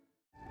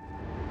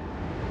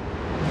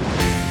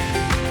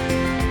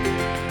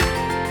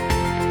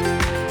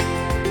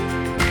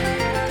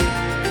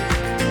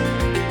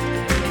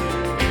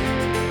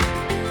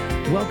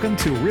Welcome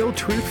to Real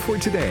Truth for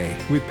Today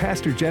with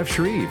Pastor Jeff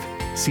Shreve,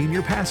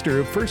 Senior Pastor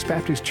of First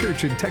Baptist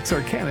Church in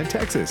Texarkana,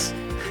 Texas.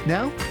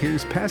 Now,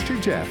 here's Pastor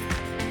Jeff.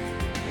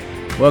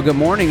 Well, good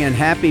morning and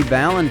happy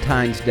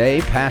Valentine's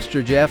Day.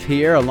 Pastor Jeff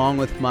here along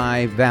with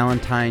my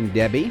Valentine,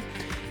 Debbie.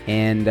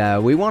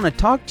 And we want to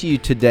talk to you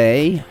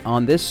today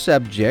on this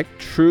subject,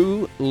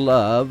 true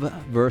love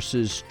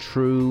versus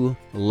true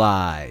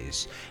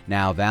lies.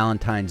 Now,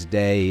 Valentine's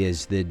Day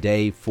is the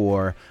day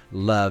for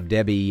love.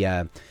 Debbie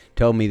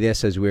told me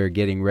this as we were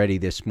getting ready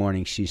this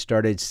morning. She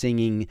started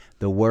singing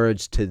the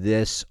words to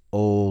this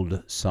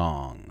old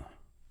song.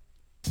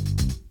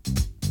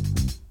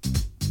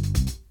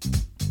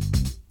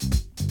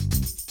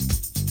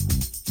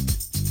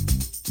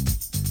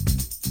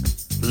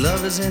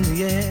 Love is in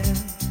the air,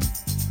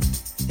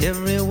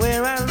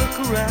 everywhere I look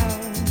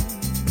around.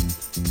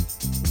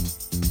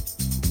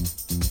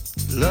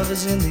 Love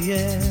is in the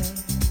air,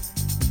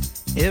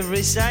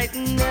 every sight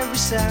and every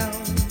sound.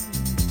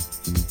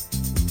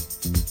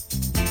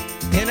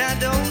 And I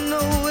don't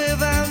know if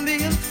I'm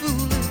being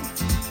foolish,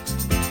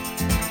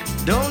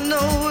 don't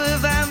know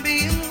if I'm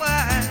being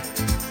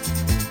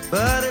wise,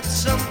 but it's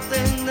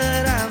something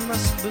that I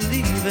must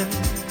believe in,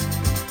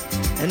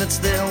 and it's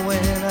there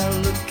when I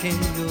look in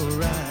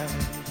your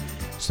eyes.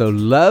 So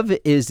love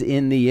is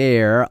in the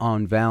air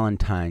on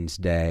Valentine's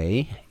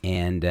Day,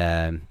 and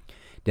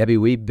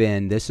Debbie,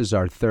 this is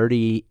our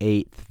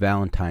 38th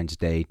Valentine's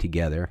Day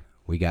together.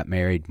 We got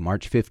married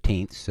March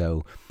 15th,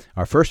 so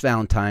our first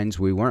Valentine's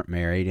we weren't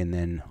married, and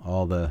then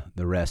all the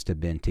rest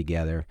have been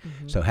together.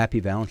 Mm-hmm. So happy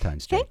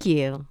Valentine's Day. Thank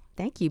you.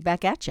 Thank you.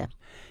 Back at you.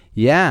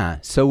 Yeah,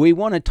 so we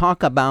want to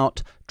talk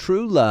about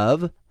true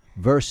love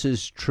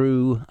versus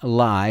true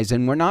lies,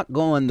 and we're not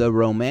going the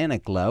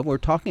romantic love. We're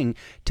talking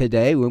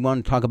today, we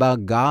want to talk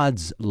about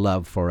God's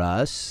love for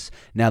us.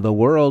 Now, the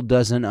world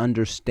doesn't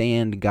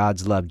understand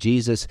God's love.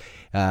 Jesus,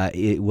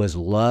 it was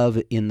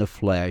love in the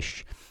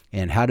flesh.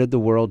 And how did the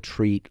world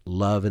treat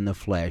love in the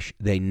flesh?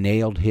 They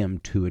nailed him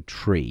to a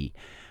tree.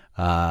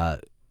 The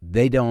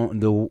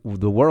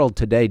world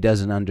today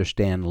doesn't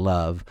understand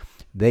love.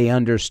 They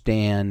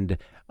understand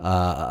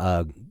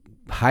a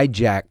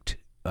hijacked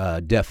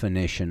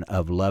definition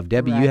of love.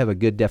 Debbie, Right. You have a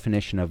good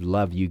definition of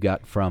love you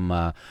got from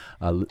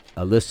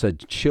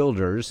Alyssa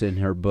Childers in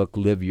her book,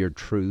 Live Your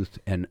Truth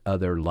and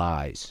Other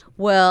Lies.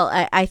 Well,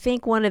 I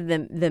think one of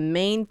the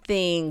main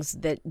things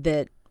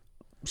that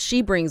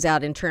she brings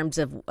out in terms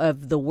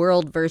of the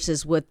world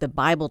versus what the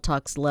Bible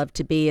talks love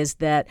to be is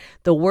that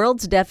the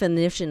world's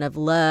definition of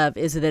love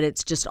is that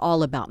it's just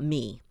all about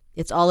me.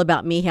 It's all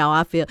about me, how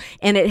I feel,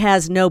 and it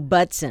has no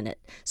buts in it.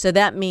 So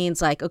that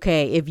means like,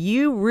 okay, if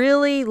you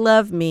really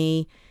love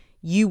me,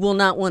 you will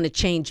not want to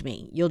change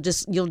me. You'll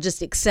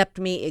just accept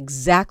me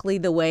exactly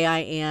the way I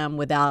am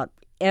without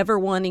ever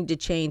wanting to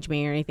change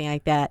me or anything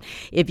like that.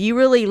 If you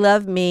really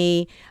love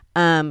me,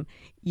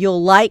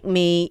 you'll like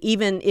me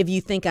even if you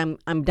think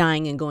I'm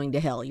dying and going to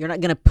hell. You're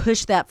not going to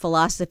push that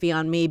philosophy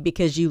on me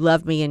because you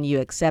love me and you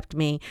accept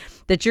me.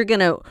 That you're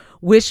going to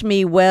wish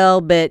me well,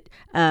 but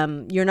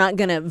you're not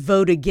going to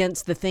vote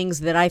against the things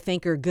that I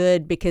think are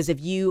good, because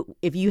if you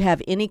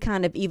have any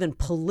kind of even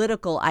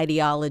political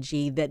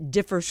ideology that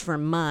differs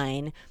from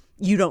mine,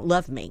 you don't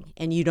love me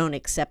and you don't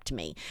accept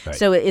me. Right.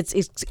 So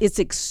it's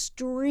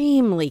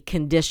extremely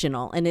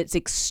conditional, and it's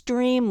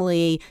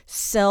extremely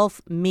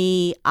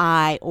me,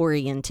 I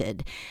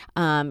oriented.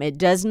 It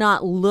does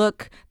not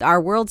look, our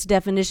world's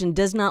definition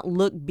does not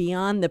look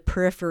beyond the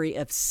periphery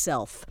of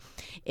self.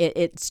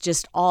 It's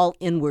just all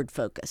inward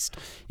focused.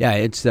 Yeah,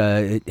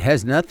 it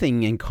has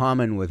nothing in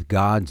common with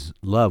God's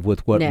love,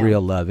 with what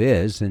real love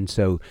is. And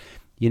so,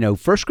 1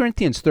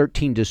 Corinthians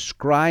 13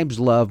 describes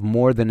love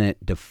more than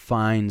it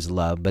defines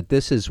love, but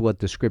this is what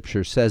the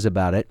Scripture says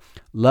about it.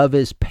 Love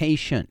is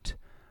patient.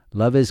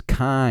 Love is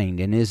kind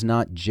and is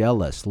not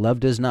jealous. Love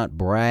does not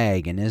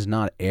brag and is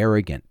not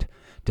arrogant,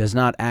 does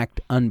not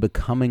act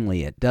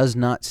unbecomingly. It does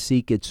not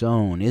seek its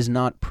own, is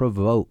not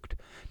provoked,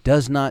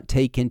 does not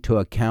take into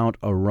account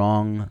a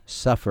wrong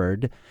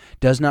suffered,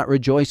 does not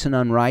rejoice in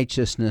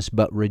unrighteousness,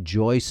 but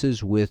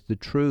rejoices with the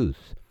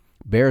truth.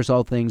 Bears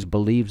all things,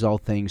 believes all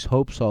things,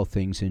 hopes all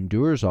things,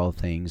 endures all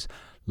things.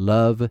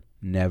 Love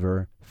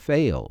never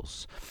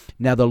fails.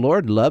 Now, the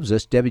Lord loves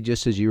us. Debbie,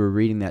 just as you were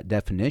reading that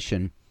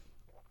definition,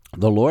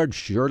 the Lord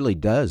surely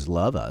does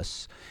love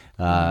us.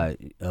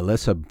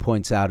 Alyssa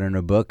points out in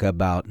her book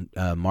about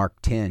Mark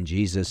 10,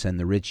 Jesus and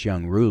the rich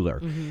young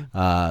ruler.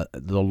 Mm-hmm.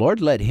 The Lord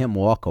let him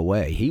walk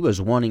away. He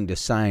was wanting to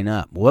sign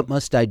up. What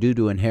must I do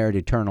to inherit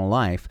eternal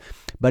life?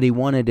 But he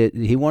wanted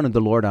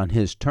the Lord on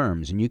his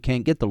terms, and you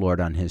can't get the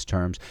Lord on his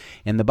terms.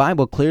 And the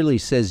Bible clearly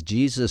says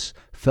Jesus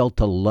felt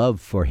a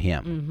love for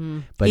him. Mm-hmm.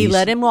 But he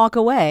let him walk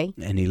away.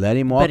 And he let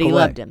him walk away. But he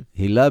loved him.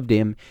 He loved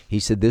him. He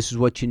said, this is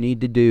what you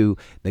need to do.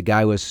 The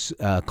guy was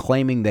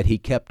claiming that he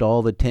kept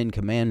all the 10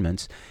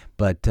 commandments.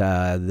 But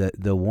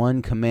the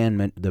one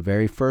commandment, the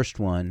very first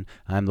one,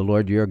 I'm the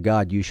Lord your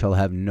God, you shall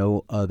have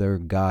no other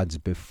gods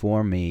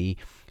before me.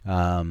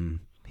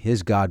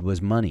 His God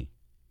was money.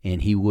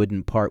 and he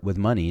wouldn't part with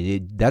money.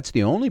 That's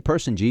the only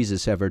person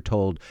Jesus ever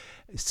told,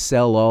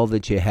 sell all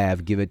that you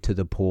have, give it to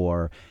the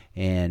poor,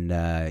 and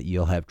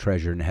you'll have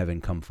treasure in heaven.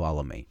 Come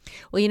follow me.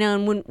 Well,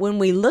 and when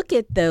we look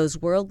at those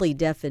worldly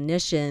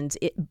definitions,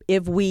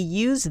 if we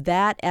use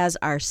that as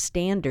our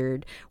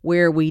standard,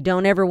 where we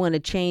don't ever want to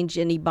change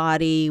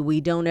anybody,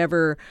 we don't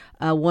ever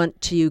want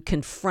to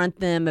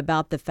confront them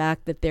about the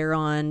fact that they're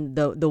on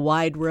the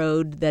wide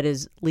road that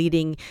is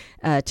leading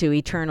to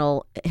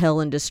eternal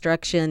hell and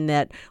destruction,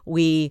 that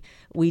we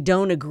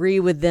don't agree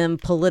with them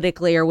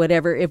politically or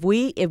whatever. If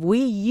we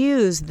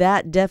use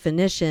that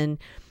definition,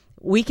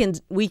 we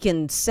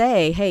can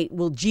say, hey,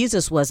 well,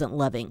 Jesus wasn't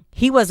loving.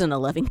 He wasn't a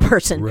loving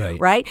person,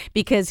 right?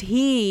 Because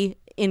he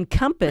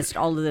encompassed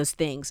all of those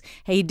things.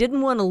 Hey, he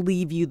didn't want to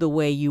leave you the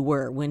way you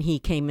were when he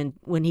came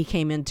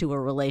into a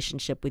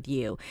relationship with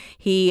you.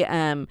 He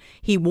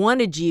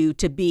wanted you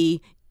to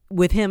be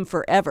with him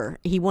forever.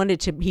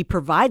 He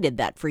provided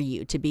that for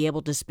you to be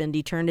able to spend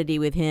eternity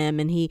with him,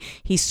 and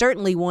he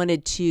certainly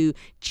wanted to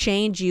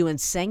change you and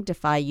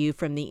sanctify you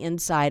from the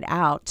inside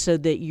out, so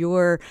that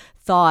your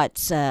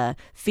thoughts,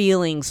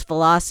 feelings,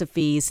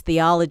 philosophies,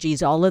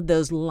 theologies, all of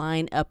those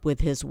line up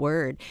with his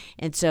word.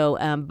 And so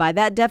by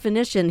that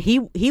definition,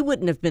 he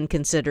wouldn't have been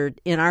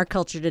considered in our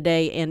culture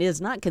today, and is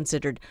not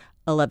considered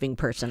a loving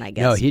person, I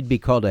guess. No, he'd be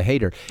called a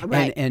hater.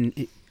 Right.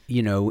 And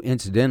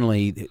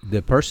incidentally,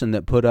 the person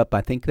that put up,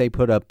 I think they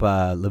put up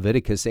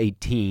Leviticus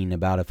 18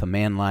 about if a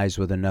man lies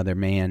with another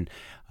man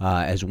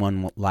as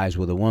one lies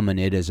with a woman,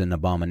 it is an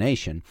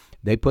abomination.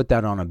 They put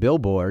that on a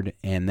billboard,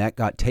 and that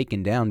got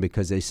taken down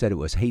because they said it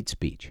was hate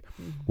speech.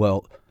 Mm-hmm.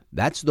 Well,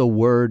 that's the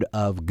word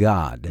of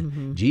God.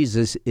 Mm-hmm.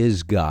 Jesus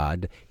is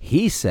God.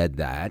 He said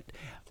that.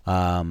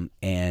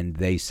 And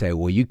they say,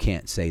 well, you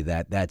can't say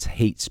that. That's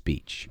hate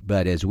speech.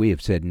 But as we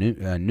have said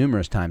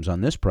numerous times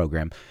on this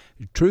program,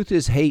 truth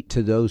is hate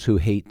to those who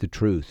hate the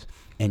truth.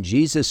 And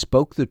Jesus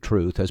spoke the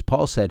truth. As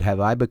Paul said, have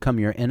I become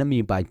your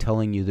enemy by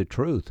telling you the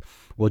truth?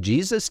 Well,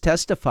 Jesus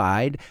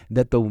testified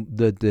that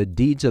the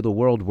deeds of the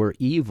world were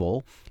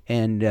evil,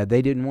 and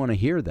they didn't want to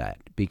hear that,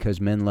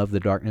 because men love the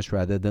darkness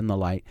rather than the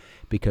light,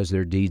 because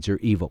their deeds are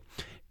evil.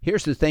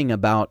 Here's the thing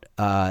about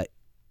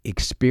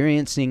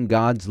experiencing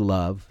God's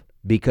love,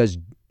 because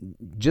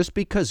just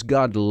because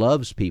God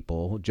loves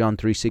people, John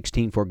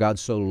 3:16, for God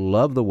so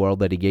loved the world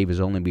that he gave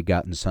his only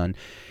begotten Son,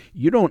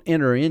 you don't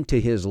enter into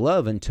his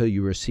love until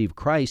you receive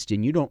Christ,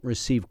 and you don't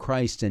receive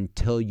Christ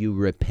until you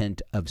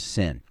repent of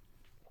sin.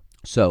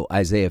 So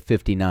Isaiah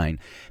 59,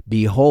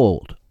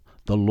 behold,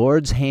 the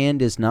Lord's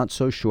hand is not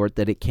so short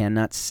that it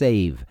cannot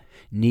save,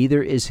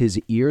 neither is his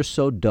ear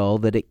so dull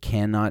that it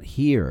cannot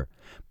hear.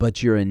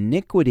 But your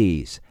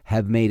iniquities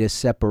have made a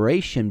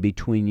separation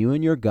between you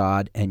and your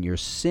God, and your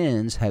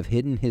sins have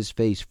hidden his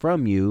face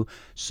from you,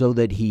 so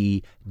that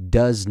he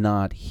does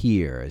not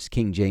hear. As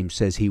King James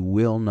says, he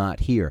will not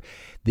hear.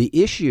 The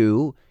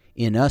issue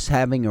in us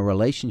having a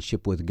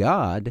relationship with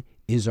God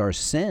is our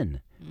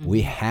sin.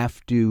 We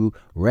have to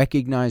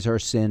recognize our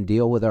sin,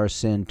 deal with our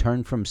sin,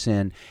 turn from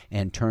sin,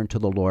 and turn to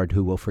the Lord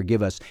who will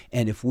forgive us.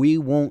 And if we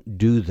won't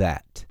do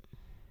that,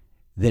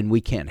 then we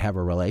can't have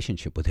a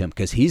relationship with him,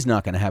 because he's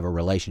not going to have a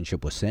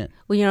relationship with sin.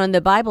 Well, and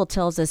the Bible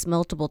tells us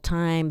multiple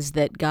times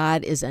that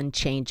God is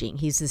unchanging.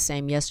 He's the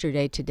same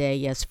yesterday, today,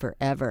 yes,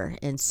 forever.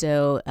 And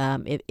so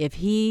if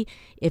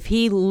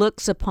he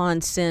looks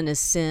upon sin as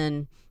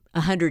sin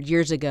 100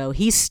 years ago,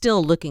 he's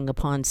still looking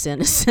upon sin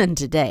as sin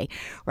today,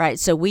 right?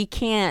 So we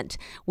cannot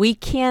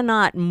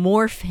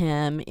morph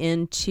him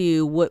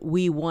into what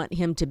we want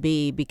him to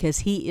be, because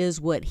he is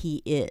what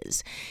he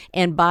is.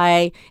 And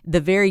by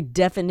the very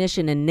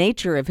definition and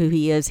nature of who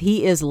he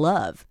is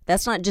love.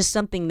 That's not just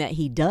something that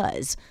he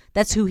does.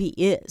 That's who he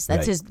is.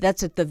 That's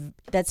right.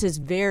 That's his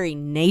very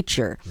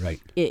nature. Right.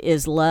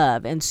 Is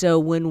love. And so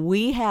when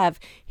we have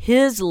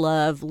his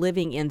love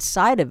living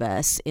inside of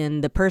us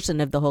in the person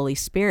of the Holy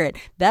Spirit,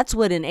 that's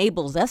what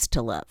enables us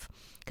to love.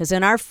 Because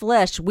in our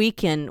flesh,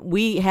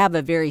 we have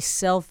a very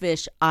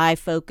selfish,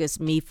 I-focused,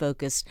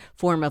 me-focused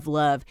form of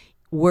love,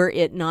 were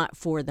it not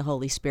for the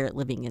Holy Spirit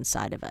living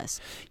inside of us.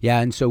 Yeah,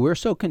 and so we're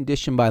so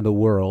conditioned by the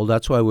world.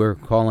 That's why we're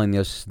calling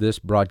this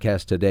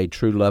broadcast today,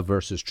 True Love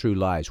versus True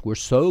Lies. We're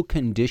so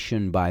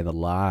conditioned by the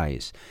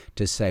lies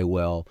to say,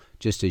 well,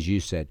 just as you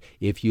said,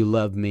 if you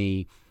love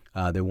me,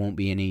 there won't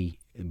be any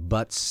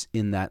buts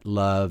in that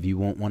love. You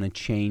won't want to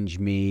change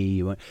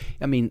me.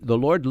 The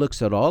Lord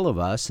looks at all of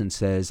us and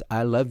says,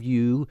 I love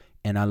you,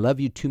 and I love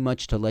you too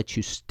much to let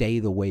you stay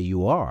the way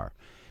you are.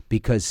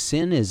 Because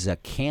sin is a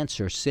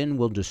cancer. Sin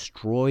will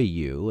destroy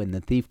you, and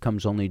the thief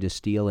comes only to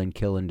steal and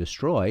kill and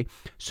destroy.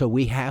 So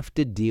we have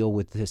to deal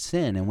with the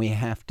sin, and we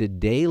have to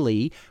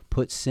daily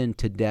put sin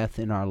to death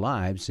in our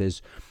lives,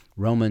 as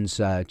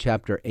Romans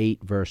chapter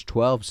 8, verse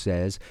 12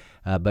 says,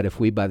 but if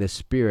we by the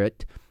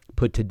Spirit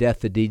put to death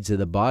the deeds of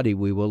the body,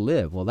 we will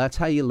live. Well, that's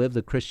how you live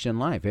the Christian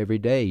life. Every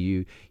day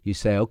you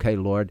say, okay,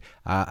 Lord,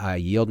 I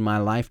yield my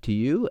life to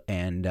you,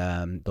 and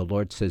the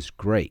Lord says,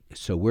 great.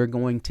 So we're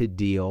going to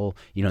deal,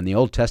 in the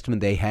Old Testament,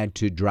 they had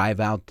to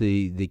drive out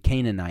the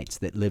Canaanites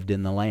that lived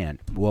in the land.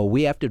 Well,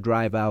 we have to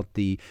drive out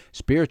the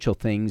spiritual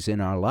things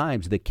in our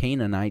lives, the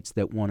Canaanites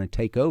that want to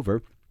take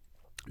over,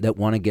 that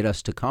want to get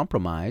us to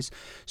compromise.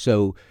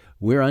 So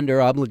we're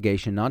under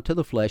obligation, not to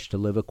the flesh, to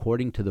live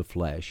according to the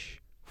flesh.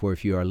 For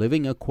if you are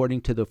living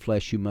according to the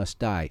flesh, you must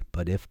die.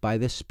 But if by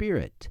the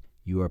Spirit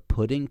you are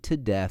putting to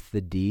death the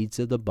deeds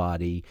of the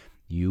body,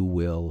 you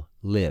will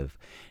live.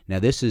 Now,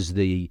 this is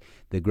the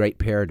great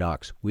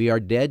paradox. We are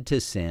dead to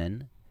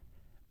sin,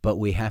 but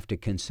we have to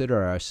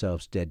consider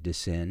ourselves dead to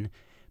sin,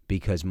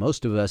 because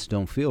most of us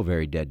don't feel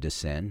very dead to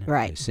sin.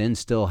 Right. Sin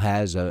still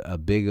has a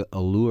big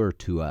allure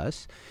to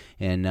us,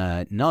 and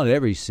not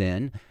every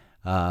sin.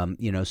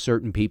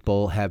 Certain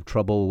people have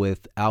trouble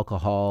with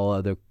alcohol.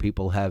 Other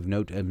people have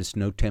no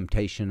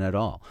temptation at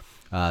all.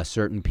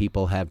 Certain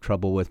people have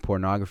trouble with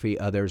pornography.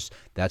 Others,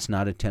 that's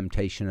not a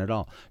temptation at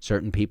all.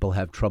 Certain people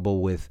have trouble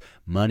with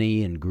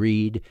money and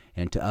greed,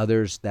 and to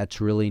others,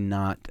 that's really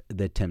not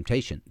the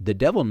temptation. The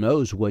devil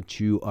knows what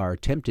you are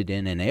tempted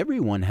in, and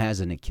everyone has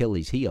an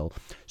Achilles heel.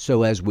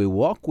 So as we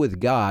walk with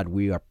God,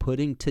 we are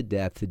putting to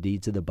death the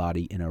deeds of the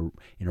body in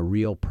a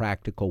real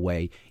practical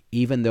way.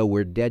 Even though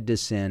we're dead to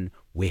sin,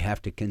 we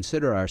have to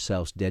consider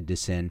ourselves dead to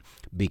sin,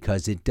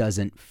 because it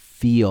doesn't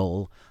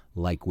feel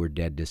like we're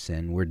dead to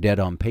sin. We're dead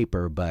on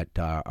paper, but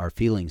our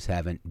feelings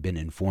haven't been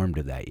informed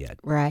of that yet.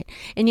 Right.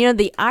 And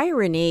the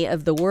irony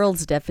of the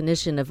world's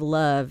definition of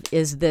love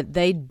is that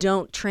they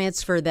don't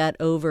transfer that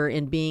over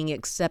in being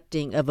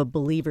accepting of a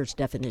believer's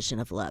definition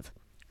of love.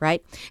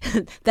 Right?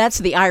 That's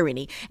the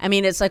irony. I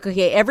mean, it's like,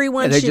 okay,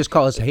 everyone they just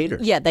call us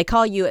haters. Yeah, they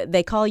call you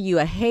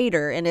a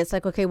hater, and it's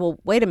like, okay, well,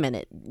 wait a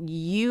minute.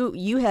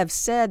 You have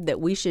said that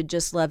we should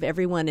just love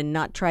everyone and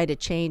not try to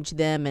change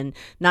them, and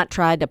not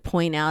try to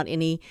point out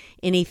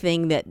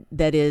anything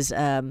that is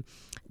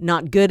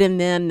not good in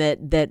them,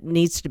 that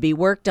needs to be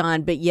worked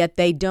on, but yet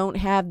they don't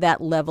have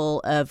that level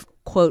of,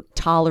 quote,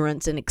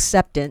 tolerance and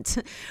acceptance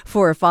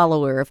for a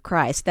follower of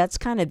Christ. That's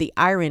kind of the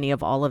irony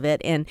of all of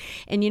it. And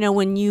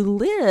when you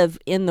live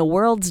in the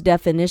world's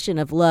definition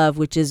of love,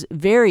 which is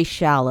very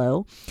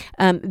shallow,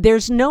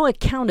 there's no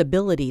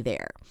accountability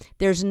there.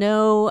 There's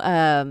no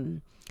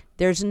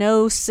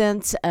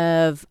sense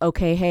of,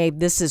 okay, hey,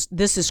 this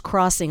is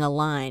crossing a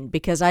line,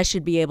 because I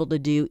should be able to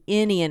do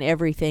any and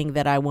everything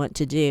that I want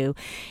to do,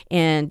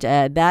 and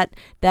that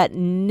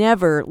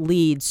never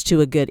leads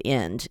to a good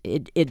end.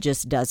 It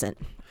just doesn't.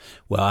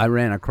 Well, I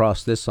ran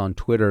across this on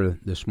Twitter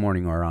this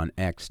morning, or on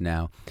X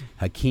now.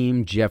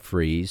 Hakeem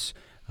Jeffries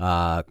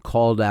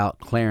called out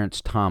Clarence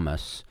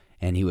Thomas,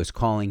 and he was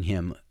calling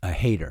him a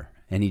hater.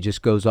 And he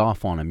just goes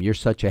off on him. You're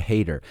such a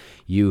hater.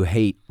 You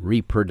hate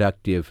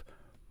reproductive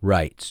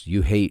rights.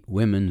 You hate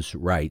women's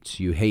rights.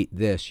 You hate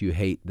this. You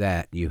hate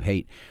that. You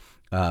hate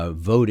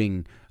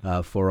voting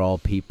for all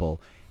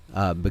people.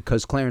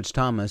 Because Clarence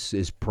Thomas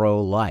is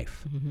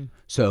pro-life. Mm-hmm.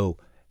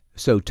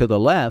 So to the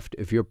left,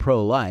 if you're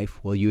pro-life,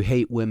 well, you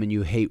hate women,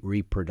 you hate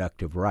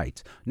reproductive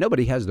rights.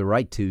 Nobody has the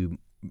right to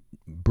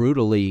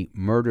brutally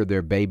murder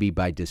their baby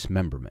by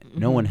dismemberment. Mm-hmm.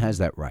 No one has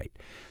that right.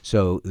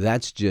 So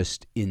that's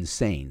just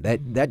insane.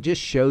 That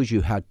just shows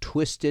you how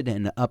twisted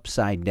and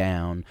upside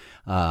down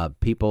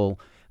people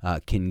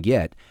can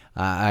get.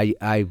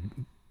 I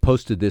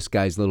posted this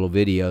guy's little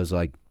videos,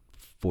 like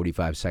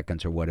 45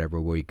 seconds or whatever,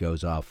 where he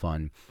goes off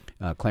on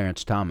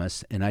Clarence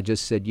Thomas, and I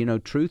just said,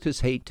 truth is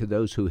hate to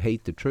those who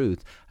hate the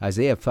truth.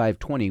 Isaiah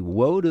 5:20,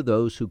 woe to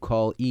those who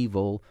call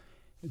evil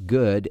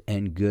good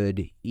and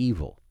good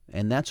evil.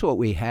 And that's what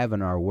we have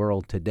in our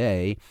world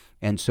today.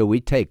 And so we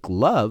take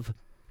love.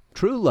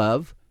 True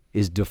love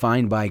is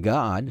defined by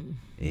God.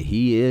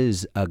 He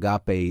is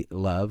agape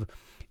love,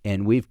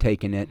 and we've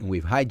taken it and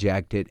we've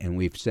hijacked it, and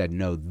we've said,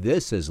 no,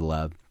 this is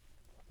love.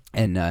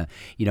 And,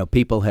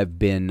 people have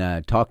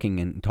been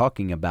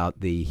talking about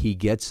the He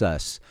Gets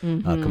Us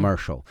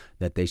commercial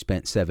that they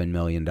spent $7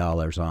 million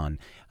on.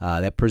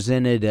 That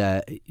presented,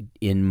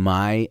 in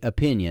my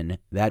opinion,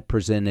 a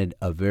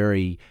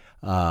very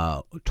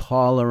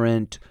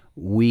tolerant,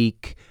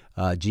 weak.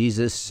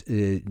 Jesus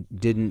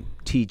didn't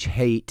teach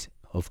hate.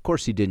 Of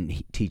course he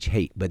didn't teach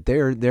hate, but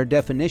their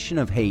definition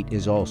of hate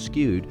is all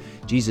skewed.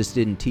 Jesus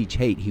didn't teach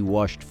hate, he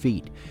washed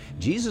feet.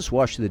 Jesus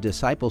washed the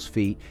disciples'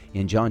 feet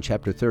in John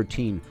chapter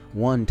 13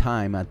 one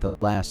time at the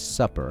Last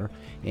Supper,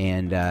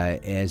 and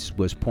as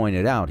was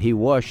pointed out, he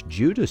washed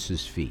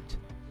Judas's feet.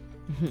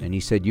 Mm-hmm. And he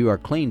said, you are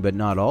clean, but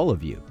not all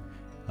of you.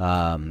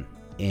 And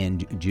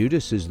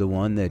Judas is the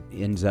one that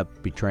ends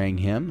up betraying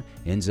him,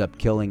 ends up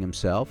killing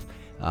himself.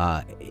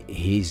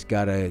 He's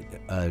got a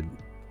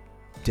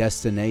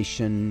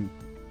destination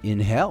in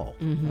hell.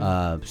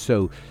 Mm-hmm.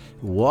 So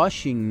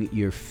washing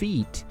your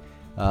feet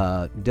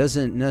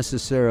doesn't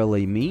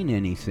necessarily mean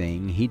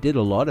anything. He did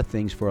a lot of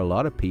things for a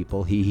lot of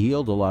people. He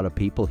healed a lot of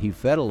people. He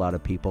fed a lot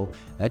of people.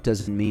 That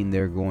doesn't mean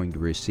they're going to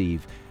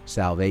receive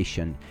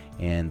salvation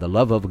and the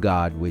love of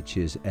God, which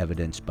is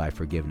evidenced by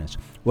forgiveness.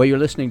 Well, you're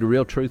listening to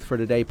Real Truth for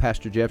Today.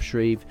 Pastor Jeff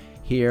Shreve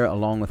here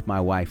along with my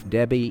wife,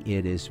 Debbie.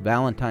 It is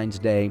Valentine's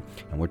Day,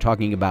 and we're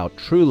talking about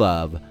true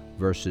love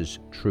versus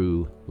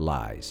true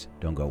lies.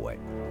 Don't go away.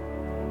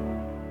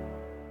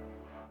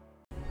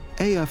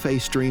 AFA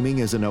Streaming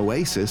is an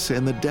oasis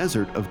in the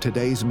desert of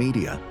today's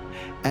media.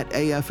 At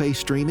AFA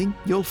Streaming,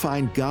 you'll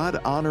find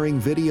God-honoring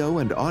video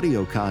and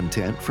audio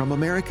content from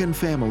American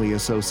Family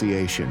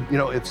Association. You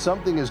know, if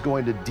something is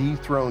going to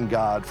dethrone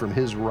God from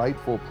his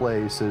rightful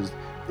place as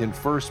in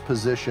first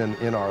position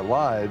in our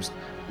lives,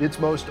 it's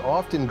most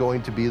often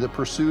going to be the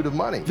pursuit of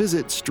money.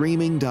 Visit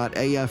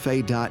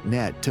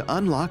streaming.afa.net to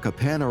unlock a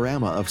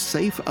panorama of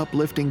safe,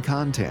 uplifting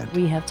content.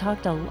 We have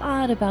talked a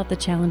lot about the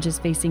challenges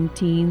facing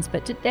teens,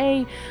 but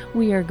today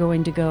we are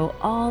going to go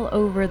all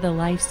over the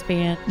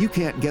lifespan. You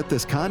can't get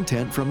this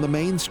content from the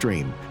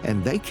mainstream,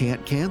 and they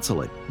can't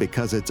cancel it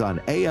because it's on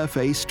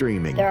AFA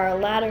Streaming. There are a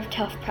lot of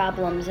tough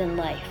problems in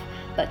life,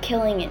 but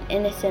killing an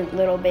innocent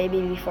little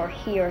baby before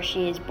he or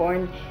she is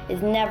born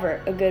is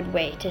never a good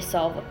way to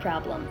solve a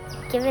problem.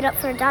 Give it up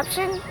for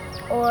adoption,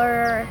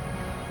 or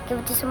give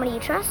it to somebody you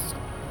trust,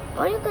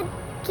 or you could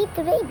keep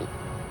the baby.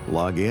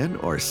 Log in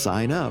or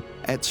sign up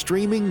at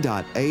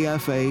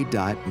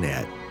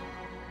streaming.afa.net.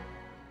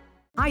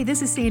 Hi,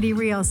 this is Sandy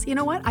Rios. You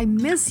know what? I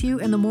miss you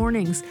in the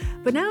mornings,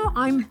 but now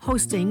I'm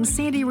hosting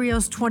Sandy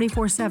Rios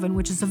 24/7,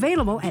 which is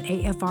available at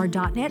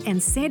afr.net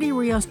and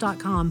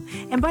sandyrios.com.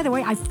 And by the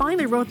way, I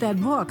finally wrote that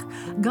book.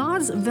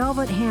 God's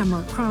Velvet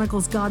Hammer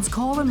chronicles God's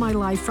call in my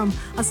life from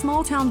a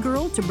small town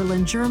girl to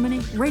Berlin,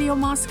 Germany, Radio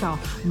Moscow,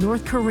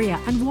 North Korea,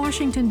 and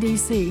Washington,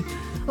 D.C.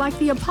 Like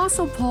the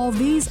Apostle Paul,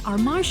 these are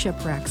my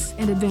shipwrecks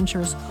and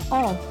adventures,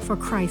 all for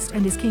Christ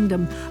and His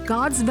kingdom.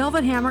 God's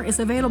Velvet Hammer is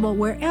available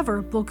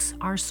wherever books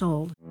are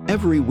sold.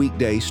 Every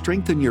weekday,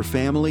 strengthen your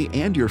family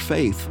and your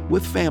faith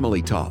with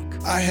Family Talk.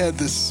 I had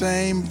the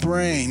same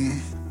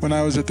brain when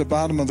I was at the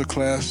bottom of the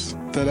class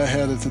that I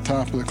had at the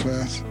top of the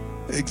class.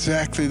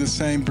 Exactly the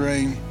same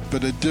brain,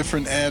 but a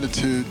different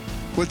attitude.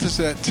 What does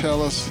that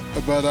tell us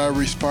about our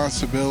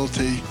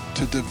responsibility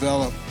to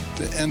develop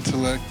the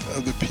intellect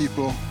of the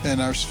people in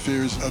our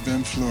spheres of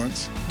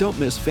influence? Don't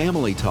miss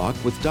Family Talk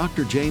with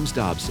Dr. James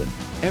Dobson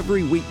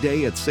every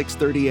weekday at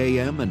 6:30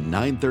 a.m. and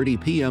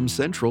 9:30 p.m.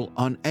 Central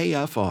on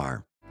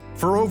AFR.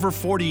 For over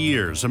 40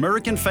 years,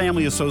 American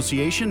Family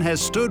Association has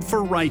stood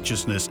for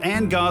righteousness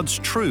and God's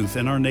truth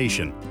in our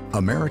nation.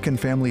 American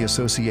Family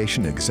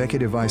Association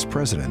Executive Vice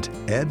President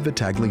Ed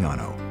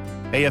Vitagliano.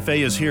 AFA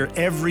is here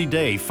every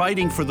day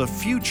fighting for the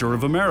future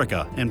of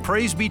America, and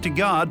praise be to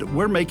God,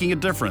 we're making a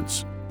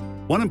difference.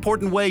 One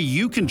important way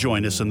you can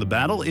join us in the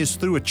battle is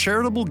through a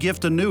charitable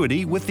gift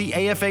annuity with the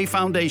AFA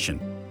Foundation.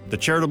 The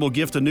charitable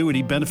gift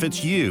annuity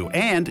benefits you,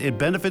 and it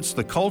benefits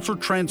the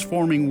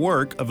culture-transforming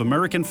work of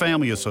American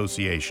Family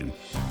Association.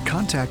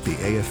 Contact the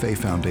AFA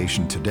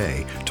Foundation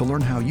today to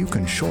learn how you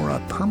can shore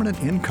up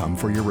permanent income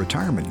for your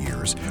retirement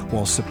years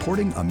while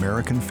supporting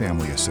American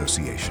Family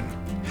Association.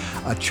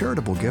 A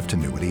charitable gift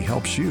annuity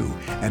helps you,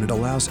 and it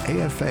allows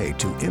AFA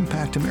to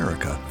impact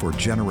America for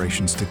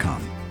generations to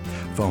come.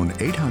 Phone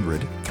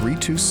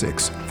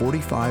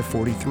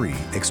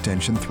 800-326-4543,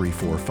 extension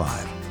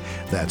 345.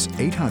 That's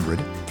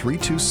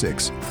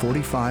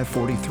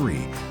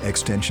 800-326-4543,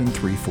 extension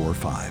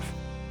 345.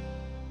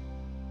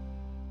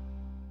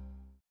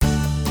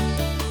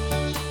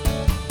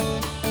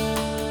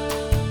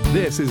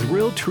 This is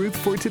Real Truth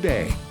for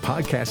Today.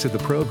 Podcasts of the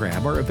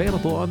program are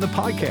available on the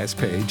podcast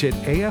page at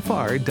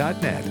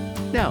afr.net.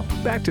 Now,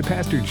 back to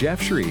Pastor Jeff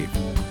Shreve.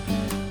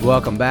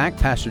 Welcome back.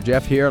 Pastor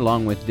Jeff here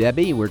along with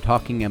Debbie. We're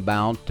talking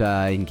about,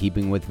 in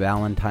keeping with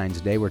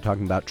Valentine's Day, we're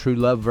talking about true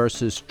love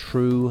versus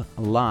true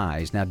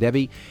lies. Now,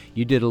 Debbie,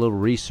 you did a little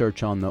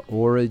research on the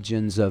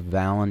origins of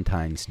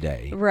Valentine's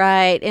Day.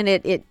 Right. And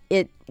it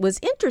was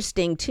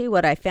interesting, too,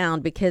 what I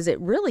found, because it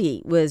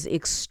really was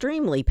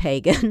extremely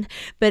pagan,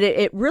 but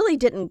it really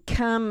didn't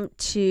come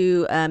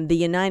to the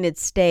United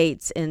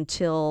States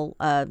until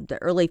the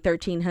early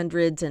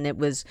 1300s, and it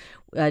was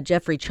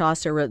Geoffrey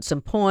Chaucer wrote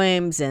some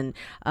poems and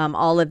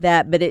all of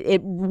that, but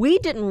we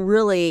didn't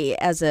really,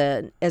 as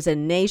a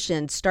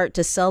nation, start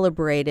to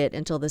celebrate it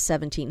until the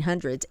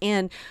 1700s,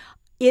 and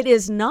it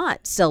is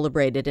not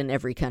celebrated in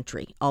every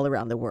country all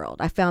around the world.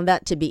 I found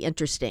that to be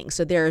interesting.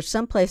 So there are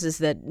some places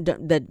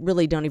that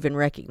really don't even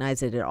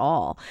recognize it at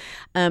all.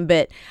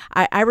 But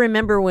I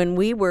remember when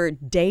we were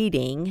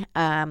dating,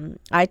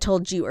 I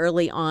told you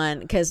early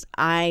on, because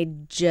I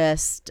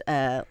just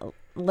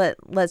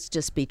let's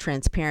just be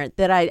transparent,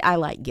 that I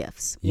like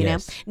gifts, you know?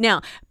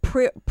 Now,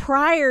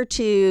 prior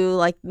to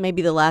like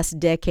maybe the last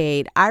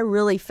decade, I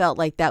really felt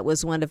like that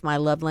was one of my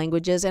love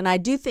languages. And I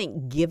do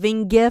think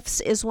giving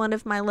gifts is one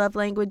of my love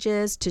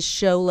languages, to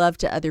show love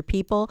to other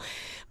people.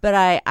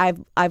 But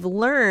I've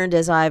learned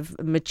as I've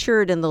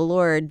matured in the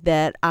Lord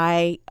that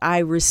I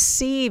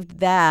received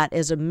that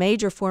as a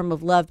major form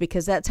of love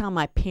because that's how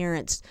my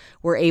parents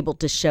were able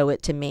to show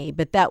it to me.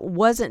 But that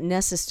wasn't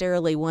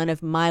necessarily one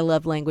of my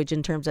love language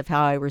in terms of how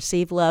how I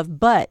receive love.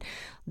 But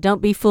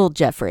don't be fooled,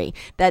 Jeffrey.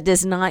 That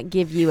does not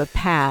give you a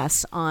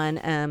pass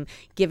on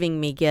giving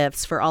me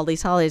gifts for all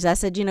these holidays. I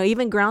said,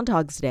 even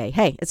Groundhog's Day.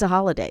 Hey, it's a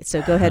holiday,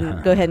 so go ahead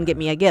and get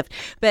me a gift.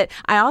 But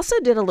I also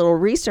did a little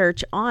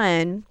research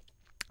on,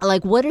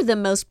 like, what are the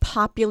most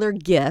popular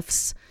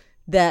gifts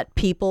that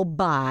people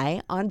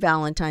buy on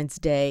Valentine's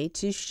Day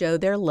to show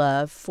their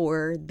love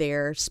for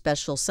their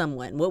special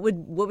someone. What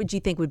would you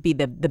think would be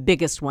the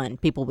biggest one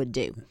people would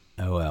do?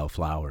 Oh, well,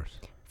 flowers.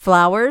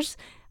 Flowers?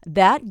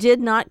 That did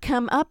not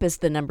come up as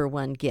the number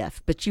one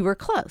gift, but you were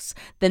close.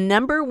 The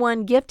number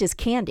one gift is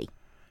candy.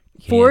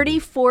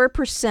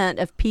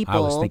 44% of people. I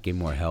was thinking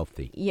more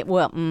healthy. Yeah,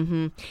 well,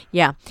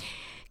 yeah,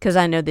 because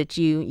I know that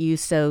you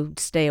so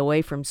stay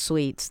away from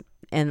sweets.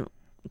 And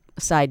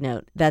side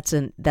note, that's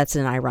an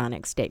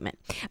ironic statement.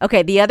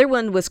 Okay, the other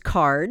one was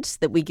cards,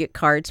 that we get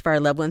cards for our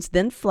loved ones,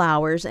 then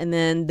flowers, and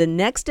then the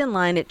next in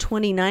line at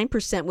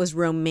 29% was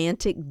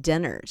romantic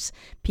dinners.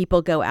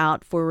 People go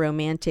out for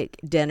romantic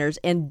dinners,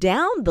 and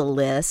down the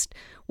list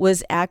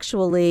was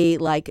actually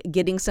like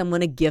getting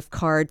someone a gift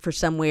card for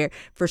somewhere,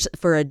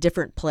 for a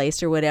different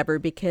place or whatever,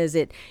 because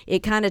it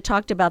kind of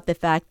talked about the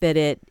fact that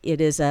it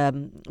is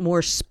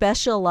more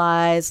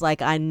specialized.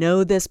 Like, I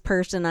know this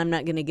person, I'm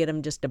not going to get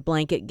them just a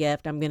blanket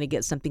gift. I'm going to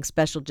get something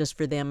special just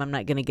for them. I'm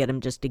not going to get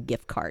them just a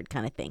gift card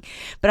kind of thing.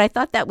 But I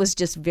thought that was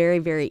just very,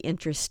 very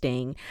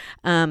interesting.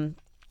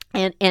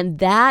 And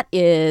that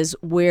is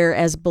where,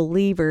 as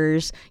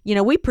believers,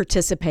 we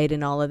participate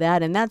in all of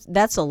that, and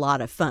that's a lot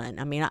of fun.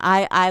 I mean,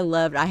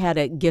 I had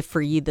a gift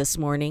for you this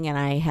morning, and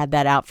I had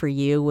that out for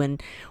you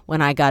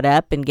when I got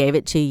up and gave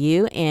it to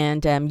you,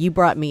 and you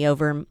brought me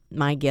over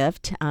my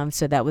gift,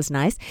 so that was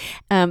nice.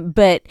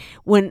 But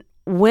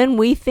when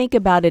we think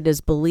about it as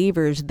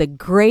believers, the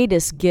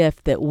greatest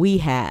gift that we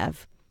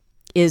have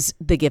is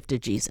the gift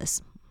of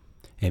Jesus.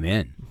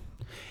 Amen.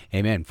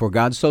 Amen. For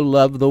God so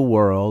loved the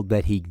world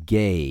that he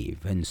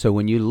gave. And so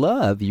when you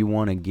love, you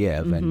want to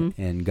give.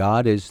 Mm-hmm. And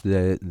God is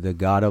the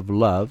God of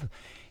love,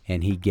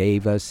 and he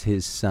gave us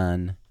his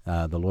Son,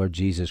 the Lord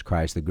Jesus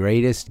Christ. The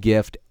greatest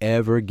gift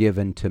ever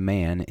given to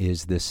man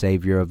is the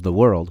Savior of the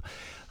world.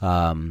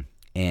 And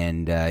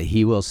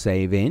he will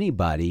save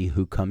anybody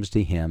who comes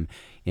to him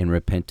in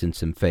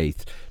repentance and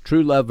faith.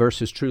 True love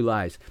versus true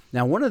lies.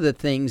 Now, one of the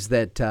things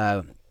that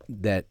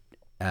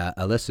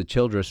Alyssa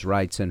Childress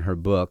writes in her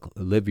book,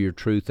 Live Your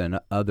Truth and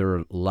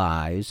Other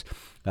Lies.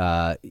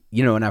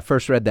 When I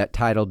first read that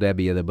title,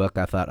 Debbie, of the book,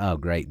 I thought, oh,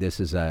 great, this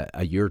is a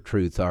your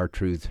truth, our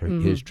truth,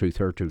 his truth,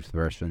 her truth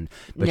version.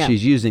 But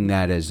she's using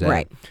that as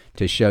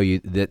to show you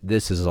that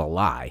this is a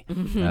lie.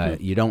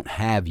 You don't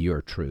have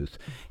your truth.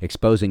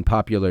 Exposing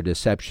popular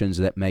deceptions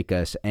that make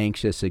us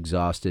anxious,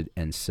 exhausted,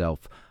 and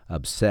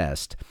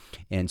self-obsessed.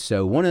 And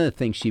so one of the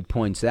things she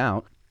points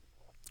out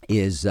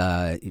is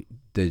the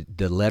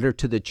letter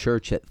to the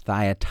church at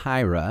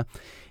Thyatira,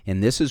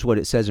 and this is what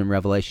it says in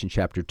Revelation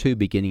chapter 2,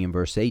 beginning in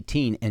verse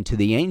 18. And to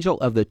the angel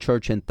of the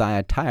church in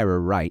Thyatira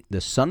write,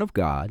 the Son of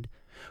God,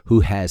 who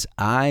has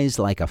eyes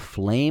like a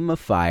flame of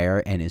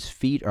fire, and his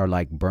feet are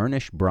like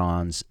burnished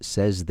bronze,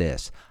 says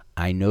this,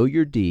 I know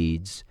your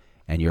deeds,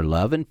 and your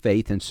love and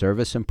faith and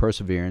service and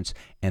perseverance,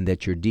 and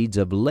that your deeds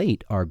of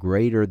late are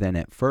greater than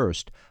at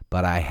first.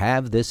 But I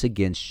have this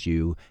against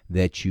you,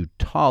 that you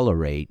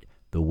tolerate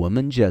the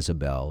woman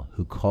Jezebel,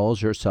 who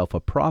calls herself a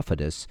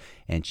prophetess,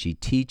 and she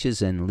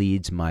teaches and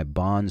leads my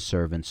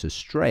bondservants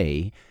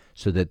astray,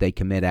 so that they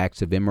commit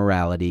acts of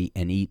immorality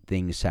and eat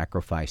things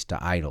sacrificed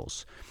to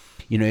idols.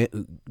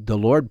 The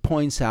Lord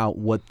points out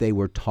what they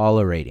were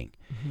tolerating.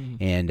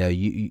 Mm-hmm.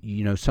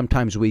 And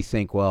sometimes we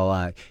think, well,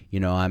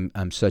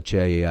 I'm such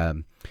a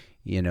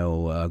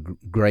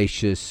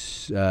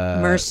gracious,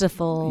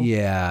 merciful.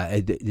 Yeah,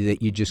 that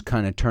you just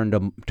kind of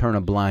turn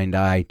a blind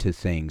eye to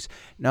things.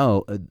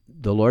 No,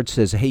 the Lord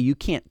says, hey, you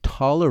can't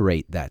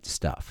tolerate that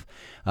stuff.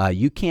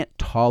 You can't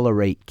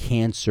tolerate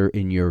cancer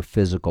in your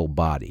physical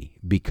body,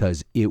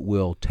 because it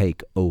will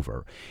take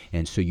over.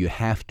 And so you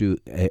have to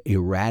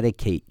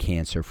eradicate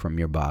cancer from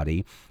your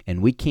body.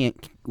 And we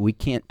can't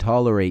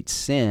tolerate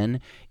sin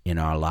in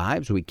our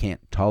lives. We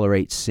can't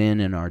tolerate sin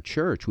in our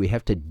church. We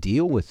have to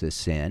deal with the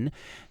sin.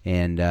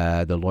 And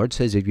the Lord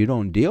says, if you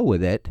don't deal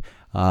with it,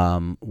 there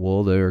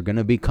are going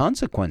to be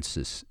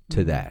consequences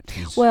to that.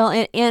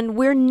 Well, and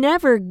we're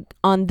never,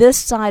 on this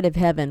side of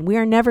heaven, we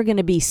are never going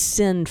to be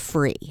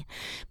sin-free.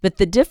 But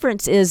the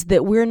difference is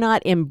that we're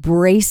not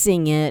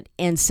embracing it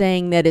and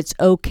saying that it's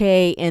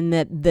okay, and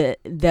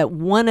that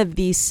one of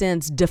these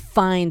sins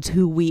defines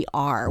who we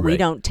are. Right.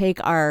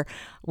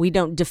 We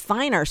don't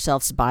define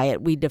ourselves by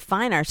it. We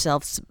define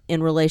ourselves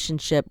in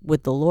relationship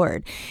with the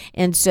Lord.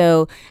 And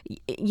so,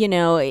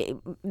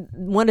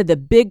 one of the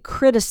big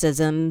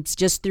criticisms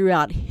just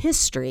throughout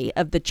history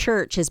of the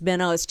church has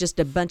been, it's just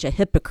a bunch of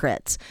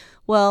hypocrites.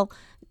 Well,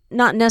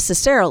 not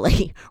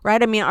necessarily,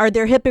 right? I mean, are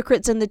there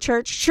hypocrites in the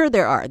church? Sure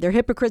there are. There are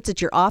hypocrites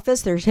at your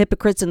office. There's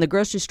hypocrites in the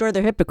grocery store.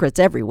 There are hypocrites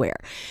everywhere.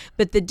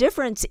 But the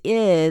difference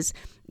is,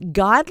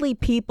 godly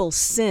people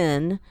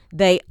sin,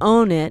 they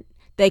own it,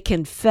 they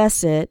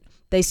confess it,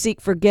 they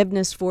seek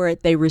forgiveness for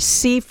it, they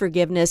receive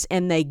forgiveness,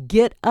 and they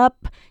get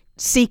up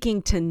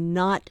seeking to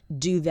not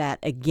do that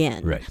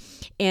again. Right.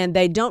 And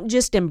they don't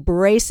just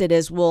embrace it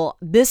as, well,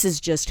 this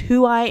is just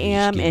who I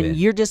am, and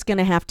you're just going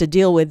to have to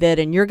deal with it,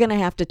 and you're going to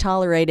have to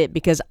tolerate it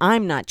because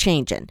I'm not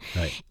changing.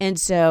 Right. And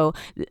so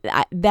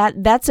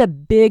that's a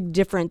big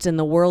difference in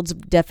the world's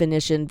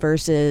definition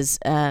versus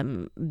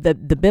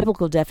the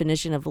biblical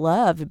definition of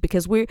love,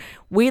 because we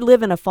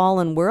live in a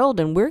fallen world,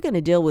 and we're going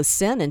to deal with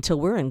sin until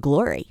we're in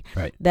glory.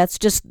 Right. That's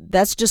just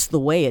the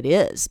way it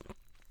is.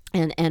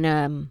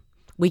 And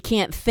we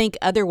can't think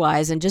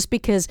otherwise. And just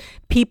because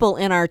people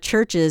in our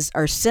churches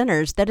are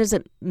sinners, that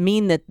doesn't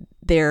mean that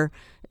they're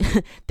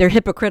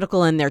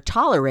hypocritical and they're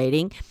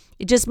tolerating.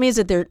 It just means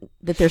that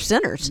they're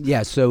sinners.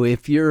 Yeah. So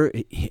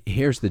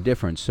here's the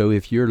difference. So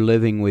if you're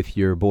living with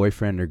your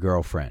boyfriend or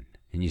girlfriend,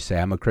 and you say,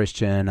 I'm a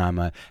Christian, I'm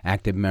an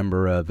active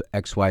member of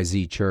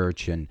XYZ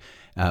church, and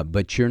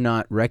but you're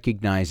not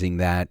recognizing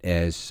that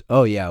as,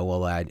 oh yeah,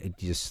 well,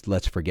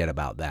 let's forget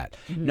about that.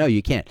 Mm-hmm. No,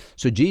 you can't.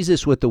 So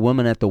Jesus with the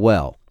woman at the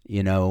well,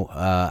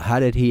 how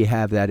did he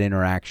have that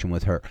interaction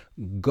with her?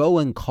 Go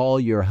and call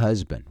your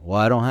husband. Well,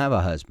 I don't have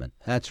a husband.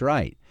 That's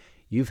right.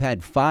 You've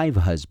had 5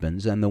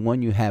 husbands, and the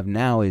one you have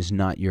now is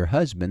not your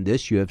husband.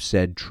 This you have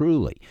said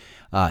truly.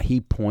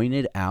 He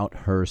pointed out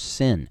her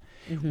sin.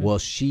 Mm-hmm. Well,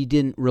 she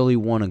didn't really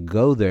want to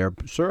go there.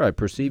 Sir, I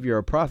perceive you're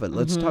a prophet.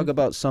 Let's talk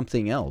about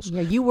something else.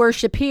 Yeah, you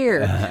worship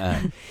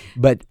here.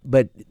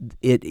 But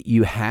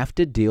you have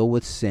to deal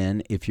with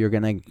sin if you're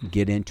going to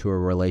get into a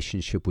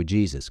relationship with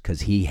Jesus,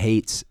 because he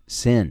hates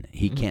sin.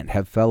 He can't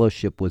have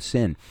fellowship with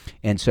sin.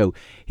 And so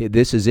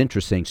this is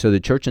interesting. So the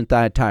church in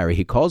Thyatira,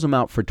 he calls them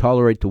out for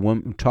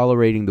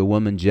tolerating the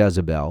woman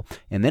Jezebel.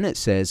 And then it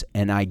says,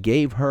 and I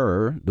gave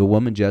her, the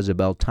woman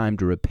Jezebel, time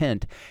to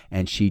repent,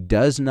 and she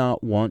does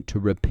not want to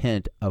repent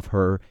of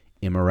her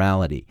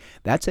immorality.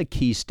 That's a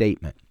key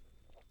statement.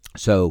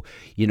 So,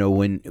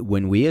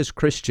 when we as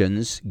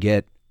Christians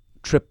get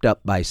tripped up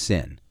by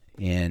sin,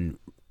 in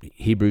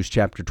Hebrews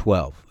chapter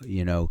 12,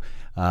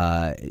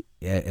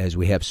 as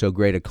we have so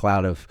great a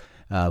cloud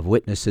of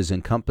witnesses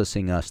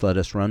encompassing us, let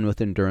us run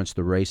with endurance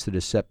the race that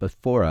is set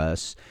before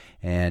us,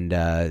 and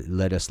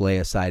let us lay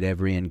aside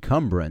every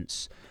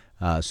encumbrance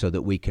so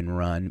that we can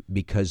run,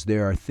 because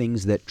there are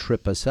things that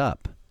trip us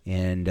up.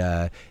 And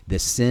the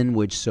sin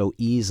which so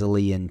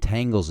easily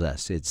entangles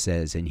us, it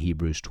says in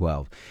Hebrews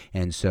 12.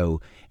 And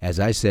so,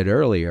 as I said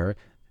earlier,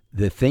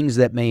 the things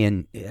that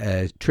may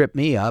trip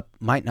me up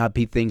might not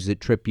be things that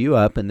trip you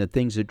up, and the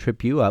things that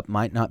trip you up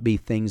might not be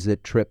things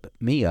that trip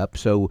me up.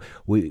 So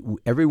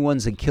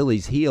everyone's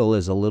Achilles heel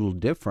is a little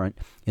different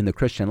in the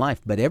Christian life,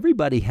 but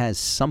everybody has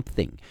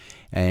something,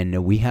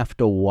 and we have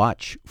to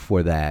watch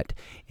for that.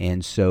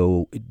 And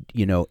so,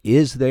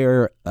 is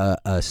there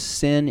a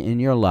sin in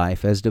your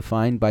life as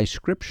defined by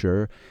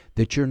Scripture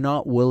that you're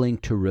not willing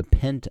to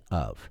repent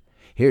of?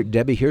 Here,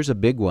 Debbie, here's a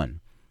big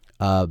one.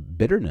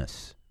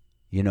 Bitterness.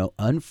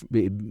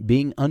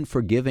 Being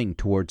unforgiving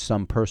towards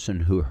some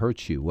person who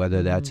hurts you,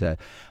 whether that's a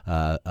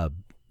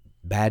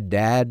bad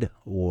dad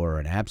or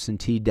an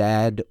absentee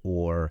dad,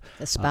 or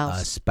a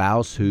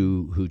spouse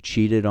who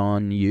cheated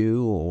on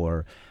you,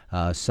 or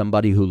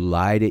somebody who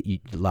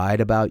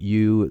lied about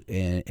you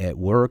at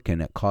work,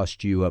 and it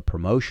cost you a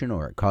promotion,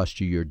 or it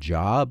cost you your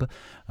job.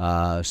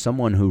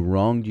 Someone who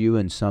wronged you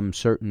in some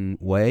certain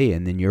way,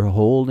 and then you're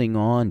holding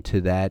on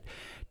to that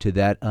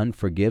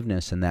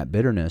unforgiveness and that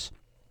bitterness.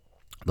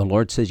 The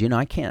Lord says,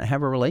 I can't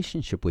have a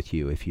relationship with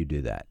you if you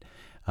do that.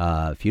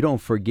 If you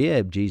don't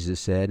forgive, Jesus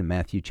said in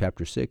Matthew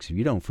chapter 6, if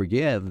you don't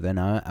forgive, then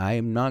I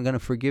am not going to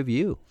forgive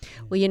you.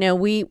 Well,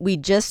 we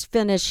just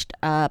finished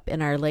up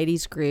in our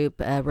ladies group,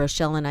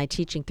 Rochelle and I,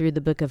 teaching through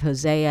the book of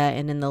Hosea.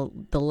 And in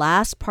the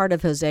last part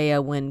of Hosea,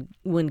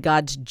 when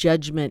God's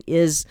judgment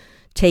is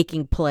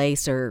taking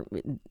place, or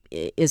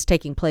is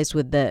taking place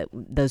with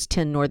those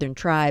 10 northern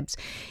tribes,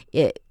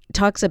 it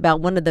talks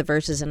about one of the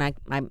verses, and I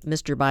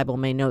Mr. Bible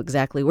may know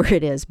exactly where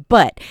it is,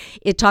 but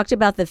it talked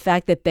about the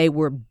fact that they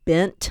were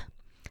bent.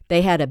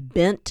 They had a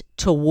bent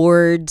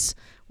towards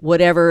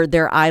whatever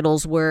their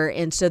idols were,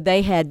 and so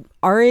they had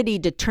already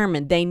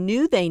determined. They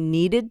knew they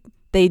needed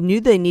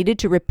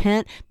to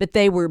repent, but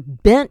they were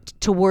bent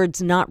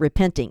towards not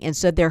repenting, and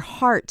so their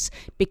hearts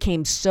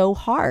became so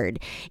hard.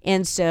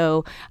 And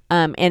so,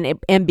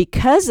 and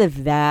because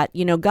of that,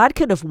 God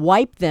could have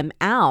wiped them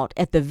out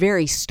at the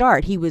very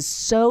start. He was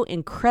so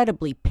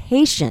incredibly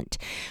patient,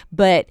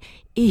 but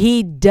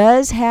He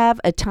does have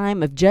a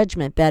time of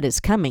judgment that is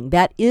coming.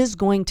 That is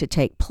going to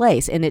take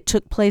place, and it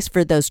took place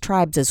for those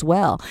tribes as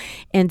well.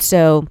 And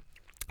so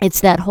it's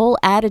that whole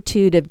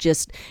attitude of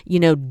just,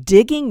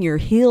 digging your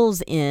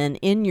heels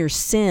in your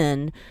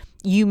sin.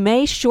 You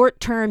may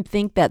short-term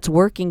think that's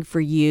working for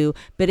you,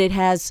 but it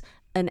has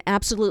an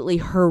absolutely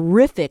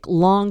horrific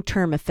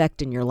long-term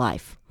effect in your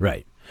life.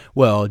 Right.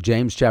 Well,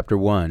 James chapter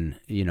 1,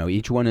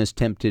 each one is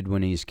tempted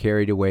when he's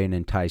carried away and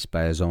enticed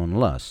by his own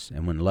lusts.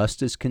 And when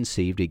lust is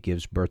conceived, it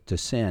gives birth to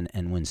sin.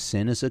 And when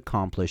sin is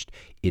accomplished,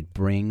 it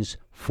brings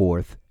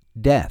forth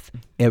death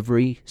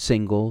every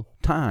single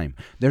time.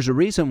 There's a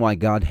reason why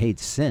God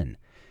hates sin.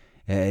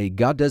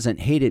 God doesn't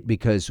hate it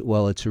because,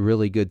 well, it's a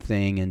really good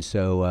thing, and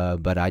so,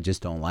 but I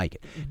just don't like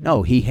it.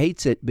 No, he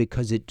hates it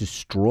because it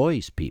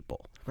destroys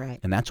people. Right.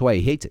 And that's why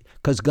he hates it,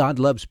 because God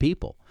loves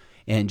people.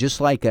 And just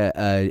like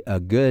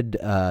a good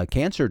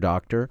cancer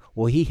doctor,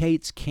 well, he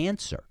hates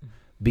cancer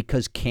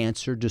because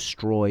cancer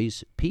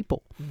destroys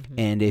people.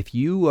 And if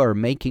you are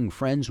making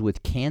friends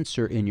with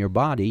cancer in your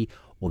body,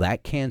 well,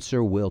 that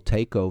cancer will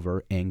take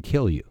over and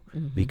kill you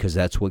because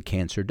that's what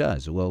cancer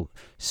does. Well,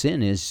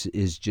 sin is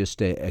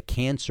just a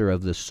cancer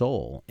of the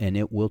soul, and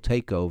it will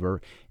take over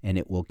and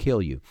it will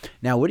kill you.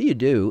 Now, what do you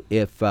do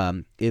if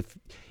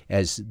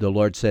as the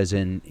Lord says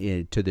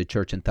to the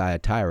church in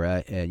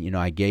Thyatira,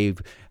 I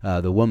gave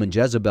the woman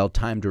Jezebel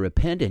time to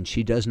repent, and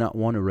she does not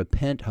want to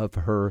repent of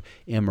her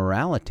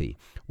immorality.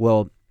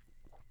 Well,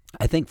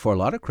 I think for a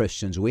lot of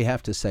Christians, we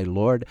have to say,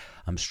 Lord,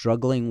 I'm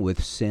struggling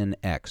with sin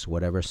X,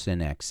 whatever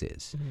sin X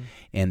is.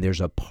 And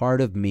there's a part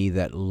of me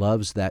that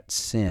loves that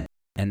sin,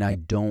 and I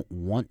don't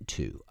want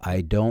to.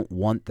 I don't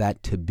want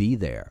that to be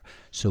there.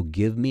 So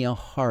give me a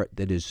heart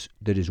that is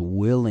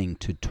willing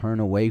to turn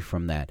away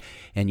from that.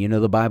 And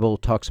the Bible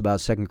talks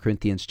about 2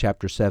 Corinthians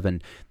chapter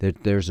 7,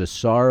 that there's a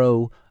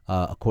sorrow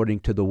according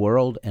to the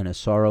world and a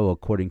sorrow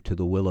according to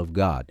the will of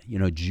God.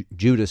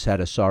 Judas had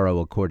a sorrow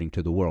according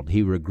to the world.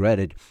 He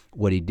regretted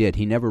what he did.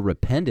 He never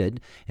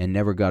repented and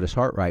never got his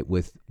heart right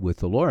with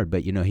the Lord.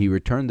 But, he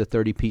returned the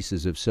 30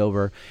 pieces of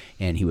silver,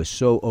 and he was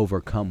so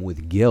overcome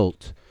with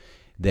guilt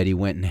that he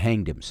went and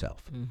hanged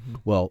himself.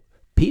 Well,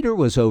 Peter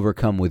was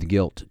overcome with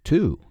guilt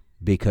too,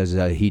 because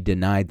he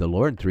denied the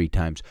Lord 3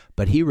 times,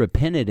 but he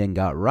repented and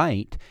got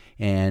right,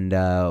 and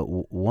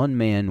one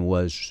man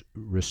was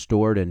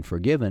restored and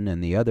forgiven,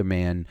 and the other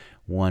man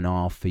went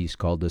off. He's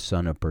called the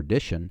son of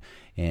perdition,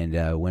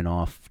 and went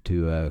off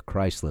to a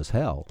Christless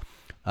hell.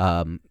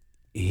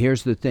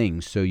 Here's the thing.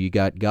 So you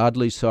got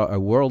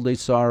worldly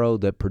sorrow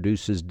that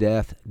produces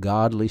death,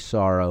 godly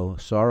sorrow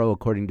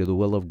according to the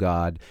will of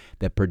God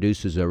that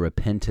produces a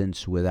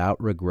repentance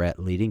without regret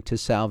leading to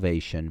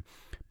salvation,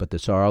 but the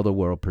sorrow of the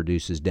world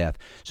produces death.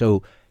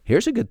 So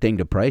here's a good thing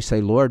to pray.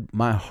 Say, Lord,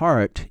 my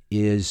heart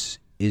is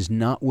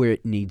not where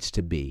it needs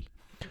to be.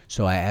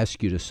 So I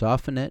ask you to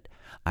soften it.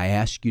 I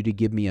ask you to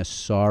give me a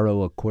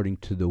sorrow according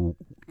to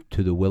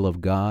the will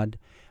of God,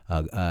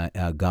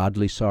 a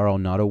godly sorrow,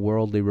 not a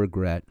worldly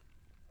regret.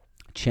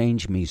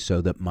 Change me so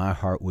that my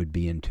heart would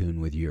be in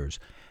tune with yours.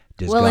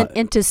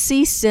 And to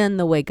see sin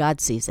the way God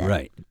sees it.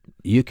 Right.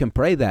 You can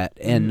pray that.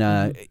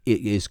 And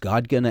is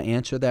God going to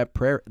answer that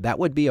prayer? That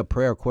would be a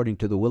prayer according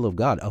to the will of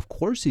God. Of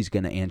course he's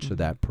going to answer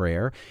that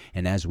prayer.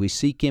 And as we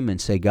seek him and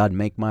say, God,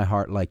 make my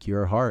heart like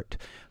your heart.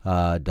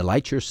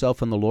 Delight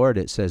yourself in the Lord,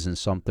 it says in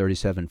Psalm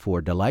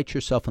 37:4. Delight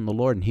yourself in the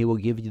Lord, and he will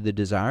give you the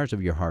desires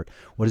of your heart.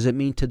 What does it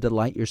mean to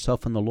delight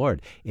yourself in the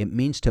Lord? It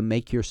means to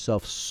make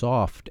yourself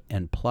soft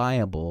and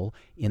pliable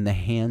in the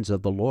hands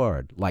of the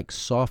Lord, like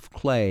soft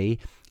clay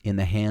in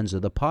the hands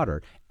of the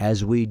potter.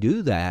 As we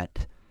do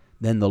that,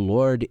 then the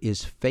Lord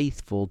is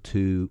faithful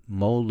to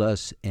mold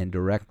us and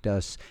direct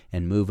us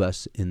and move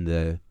us in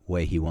the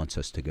way he wants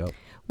us to go.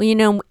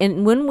 Well,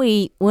 and when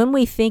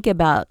we think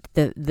about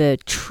the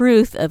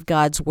truth of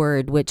God's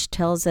word, which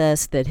tells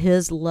us that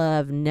his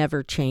love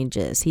never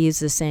changes. He is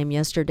the same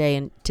yesterday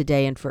and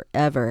today and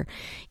forever.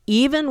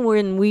 Even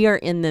when we are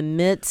in the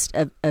midst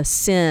of a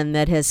sin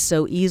that has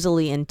so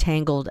easily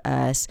entangled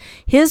us,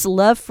 his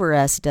love for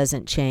us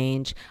doesn't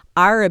change.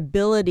 Our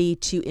ability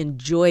to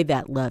enjoy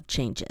that love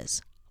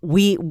changes.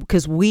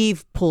 Because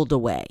we've pulled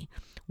away.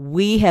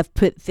 We have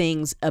put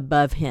things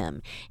above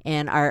him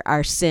and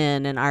our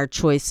sin and our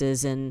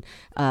choices and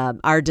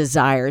our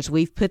desires.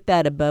 We've put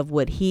that above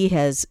what he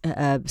has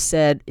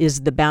said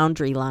is the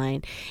boundary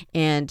line.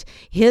 And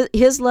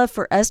his love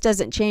for us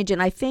doesn't change.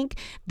 And I think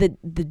the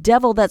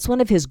devil, that's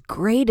one of his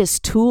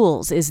greatest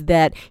tools, is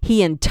that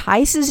he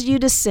entices you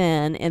to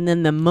sin. And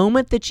then the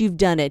moment that you've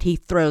done it, he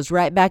throws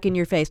right back in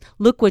your face.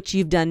 Look what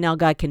you've done. Now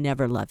God can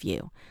never love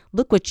you.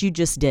 Look what you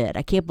just did.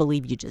 I can't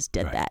believe you just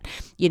did that.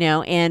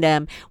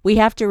 And we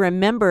have to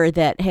remember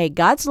that, hey,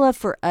 God's love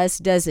for us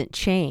doesn't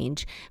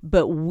change,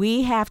 but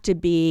we have to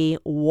be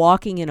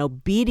walking in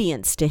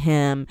obedience to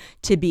him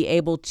to be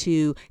able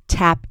to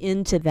tap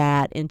into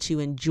that and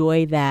to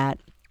enjoy that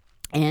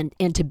and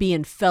to be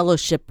in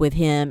fellowship with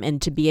him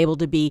and to be able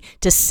to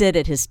sit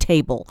at his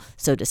table,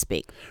 so to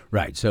speak.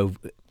 Right. So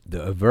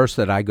the verse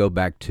that I go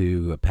back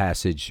to, a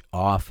passage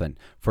often,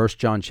 1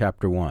 John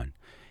chapter 1.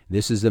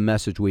 This is the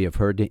message we have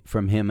heard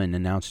from him and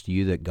announced to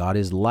you, that God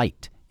is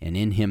light, and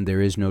in him there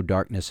is no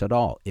darkness at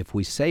all. If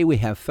we say we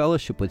have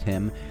fellowship with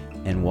him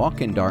and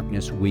walk in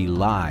darkness, we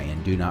lie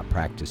and do not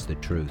practice the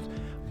truth.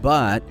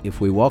 But if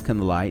we walk in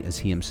the light as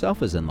he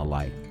himself is in the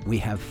light, we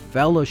have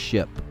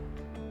fellowship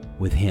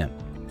with him.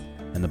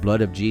 And the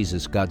blood of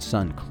Jesus, God's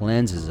Son,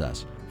 cleanses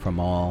us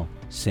from all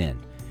sin.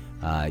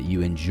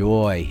 You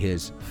enjoy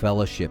his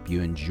fellowship.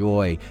 You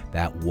enjoy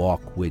that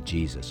walk with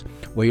Jesus.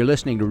 Well, you're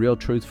listening to Real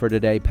Truth for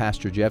Today.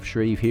 Pastor Jeff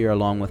Shreve here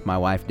along with my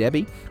wife,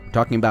 Debbie. We're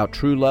talking about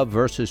true love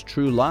versus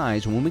true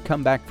lies. When we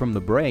come back from the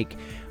break,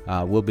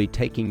 we'll be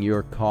taking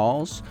your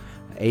calls.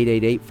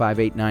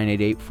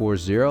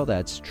 888-589-8840.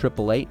 That's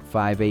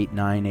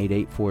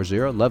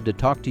 888-589-8840. Love to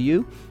talk to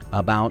you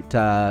about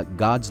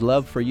God's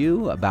love for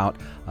you, about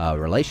a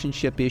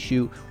relationship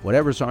issue,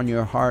 whatever's on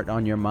your heart,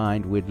 on your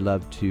mind. We'd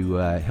love to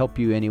help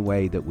you any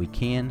way that we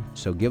can.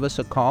 So give us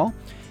a call,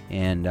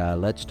 and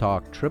let's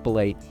talk.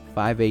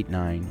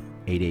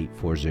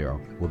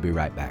 888-589-8840. We'll be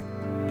right back.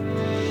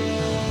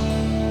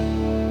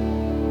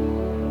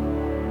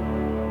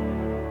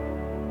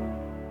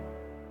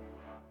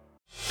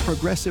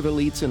 Progressive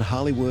elites in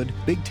Hollywood,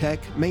 big tech,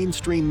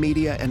 mainstream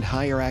media, and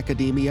higher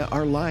academia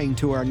are lying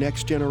to our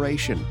next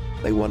generation.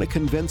 They want to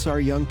convince our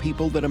young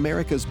people that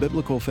America's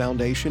biblical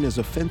foundation is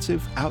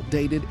offensive,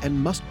 outdated,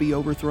 and must be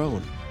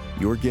overthrown.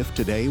 Your gift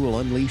today will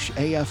unleash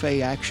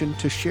AFA action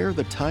to share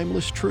the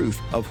timeless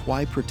truth of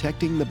why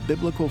protecting the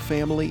biblical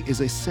family is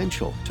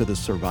essential to the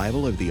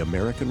survival of the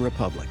American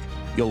Republic.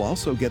 You'll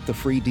also get the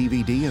free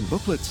DVD and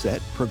booklet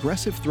set,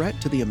 Progressive Threat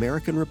to the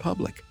American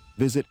Republic.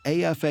 Visit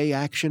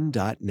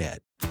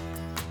afaaction.net.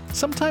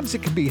 Sometimes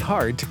it can be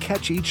hard to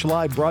catch each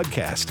live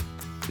broadcast.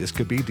 This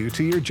could be due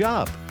to your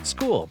job,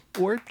 school,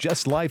 or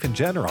just life in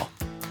general.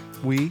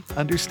 We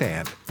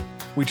understand,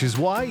 which is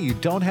why you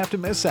don't have to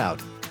miss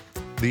out.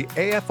 The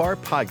AFR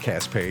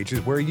podcast page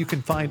is where you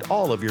can find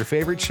all of your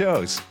favorite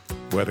shows.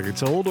 Whether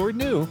it's old or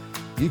new,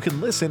 you can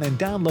listen and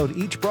download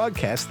each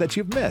broadcast that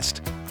you've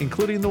missed,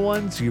 including the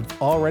ones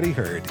you've already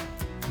heard.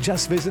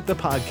 Just visit the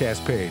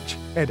podcast page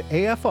at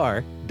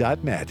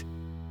afr.net.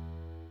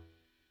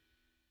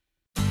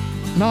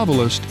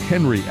 Novelist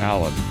Henry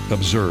Allen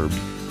observed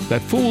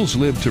that fools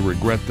live to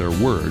regret their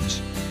words,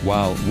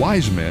 while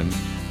wise men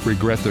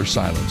regret their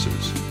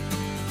silences.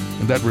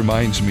 And that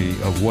reminds me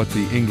of what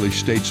the English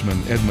statesman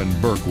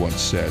Edmund Burke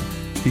once said.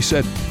 He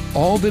said,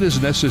 "All that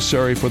is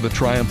necessary for the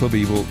triumph of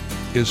evil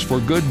is for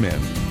good men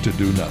to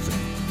do nothing."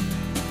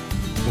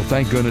 Well,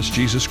 thank goodness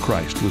Jesus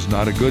Christ was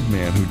not a good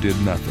man who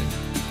did nothing.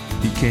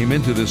 He came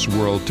into this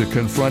world to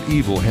confront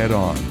evil head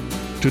on,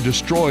 to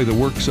destroy the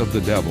works of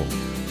the devil,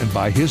 and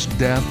by his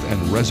death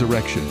and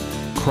resurrection,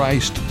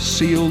 Christ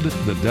sealed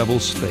the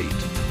devil's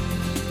fate.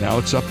 Now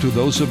it's up to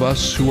those of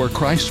us who are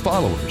Christ's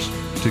followers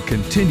to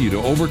continue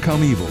to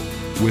overcome evil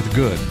with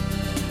good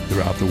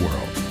throughout the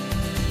world.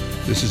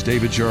 This is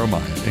David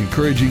Jeremiah,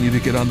 encouraging you to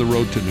get on the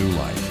road to new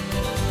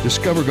life.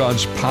 Discover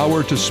God's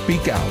power to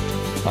speak out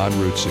on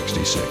Route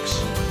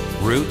 66.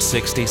 Route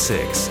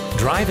 66,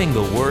 driving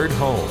the word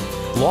home.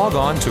 Log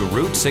on to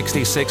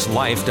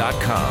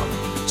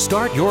Route66Life.com.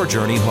 Start your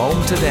journey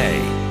home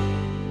today.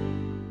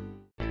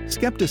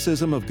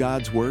 Skepticism of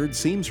God's Word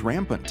seems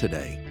rampant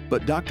today,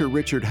 but Dr.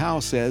 Richard Howe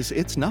says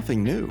it's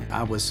nothing new.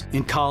 I was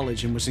in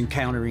college and was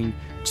encountering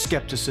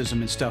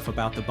skepticism and stuff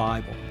about the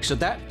Bible. So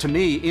that, to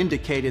me,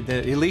 indicated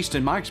that, at least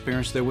in my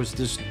experience, there was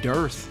this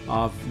dearth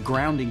of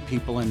grounding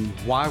people in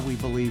why we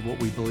believe what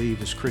we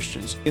believe as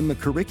Christians. In the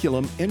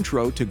curriculum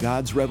Intro to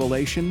God's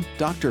Revelation,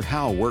 Dr.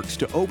 Howe works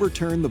to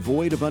overturn the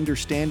void of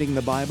understanding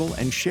the Bible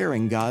and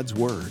sharing God's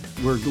Word.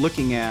 We're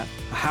looking at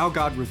how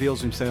God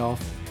reveals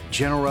Himself,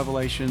 general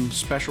revelation,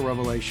 special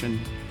revelation,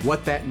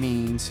 what that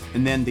means,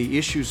 and then the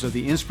issues of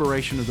the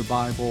inspiration of the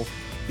Bible,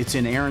 its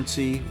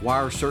inerrancy, why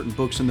are certain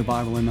books in the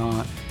Bible and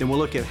not. Then we'll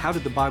look at how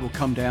did the Bible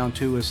come down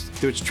to us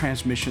through its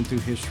transmission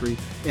through history,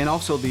 and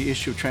also the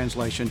issue of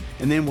translation.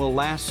 And then we'll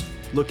last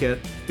look at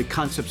the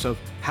concepts of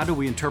how do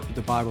we interpret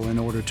the Bible in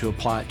order to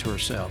apply it to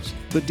ourselves.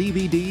 The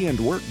DVD and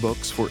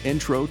workbooks for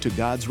Intro to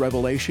God's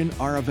Revelation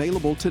are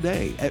available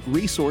today at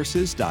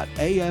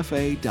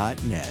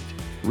resources.afa.net.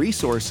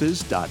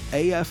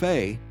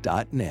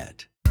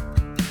 resources.afa.net.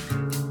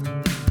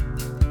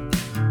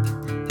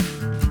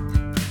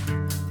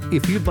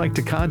 If you'd like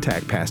to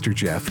contact Pastor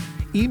Jeff,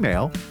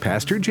 email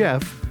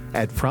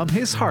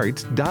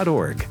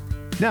pastorjeff@fromhisheart.org.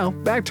 Now,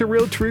 back to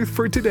Real Truth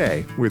for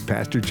Today with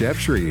Pastor Jeff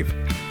Shreve.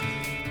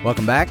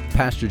 Welcome back.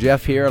 Pastor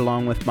Jeff here,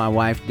 along with my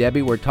wife,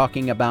 Debbie. We're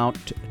talking about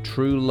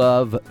true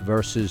love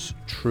versus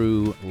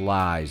true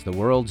lies. The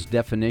world's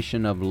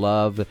definition of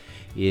love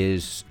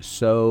is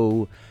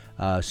so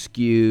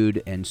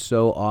skewed and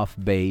so off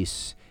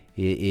base.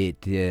 We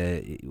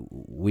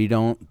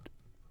don't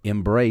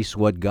embrace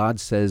what God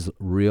says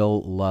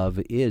real love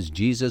is.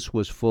 Jesus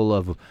was full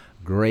of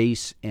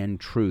grace and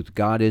truth.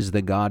 God is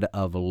the God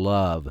of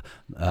love.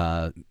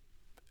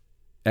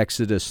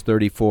 Exodus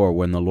 34,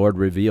 when the Lord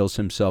reveals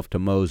Himself to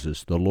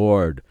Moses, the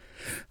Lord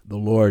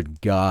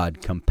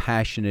God,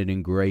 compassionate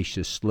and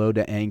gracious, slow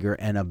to anger,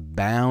 and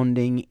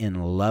abounding in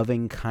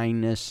loving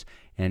kindness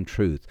and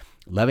truth.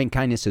 Loving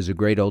kindness is a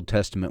great Old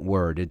Testament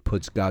word. It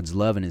puts God's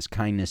love and His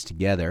kindness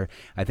together.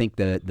 I think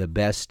the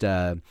best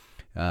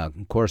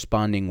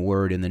corresponding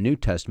word in the New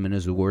Testament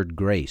is the word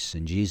grace,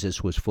 and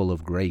Jesus was full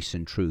of grace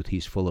and truth.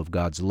 He's full of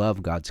God's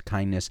love, God's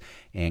kindness,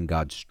 and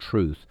God's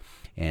truth.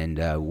 And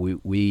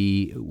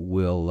we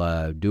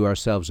will do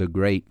ourselves a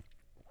great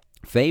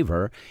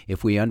favor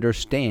if we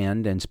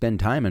understand and spend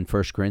time in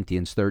 1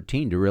 Corinthians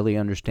 13 to really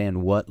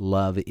understand what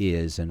love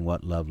is and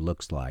what love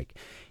looks like.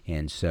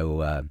 And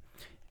so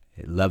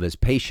love is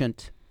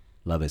patient,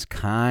 love is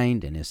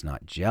kind and is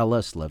not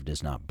jealous, love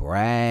does not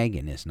brag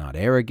and is not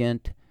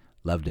arrogant,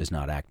 Love does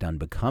not act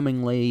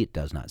unbecomingly, it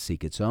does not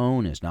seek its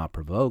own, is not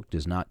provoked,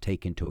 does not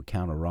take into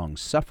account a wrong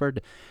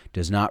suffered,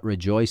 does not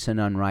rejoice in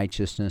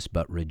unrighteousness,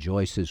 but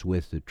rejoices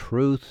with the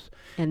truth.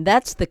 And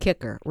that's the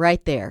kicker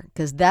right there,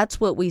 because that's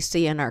what we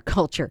see in our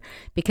culture,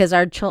 because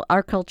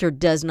our culture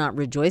does not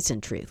rejoice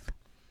in truth.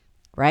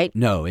 Right?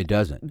 No, it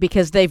doesn't.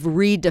 Because they've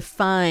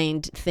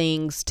redefined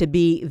things to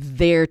be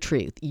their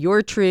truth.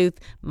 Your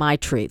truth, my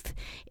truth.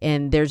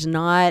 And there's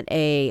not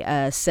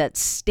a set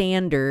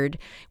standard,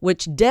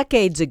 which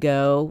decades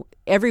ago,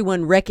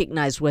 everyone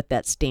recognized what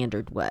that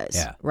standard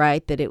was,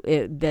 right? That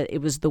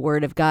it was the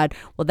Word of God.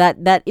 Well,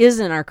 that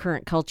isn't our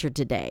current culture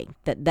today.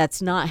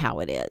 That's not how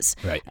it is.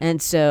 Right.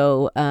 And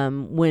so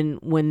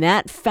when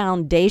that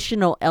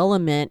foundational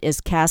element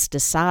is cast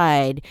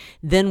aside,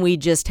 then we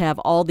just have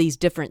all these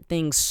different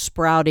things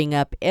sprouting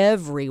up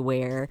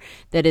everywhere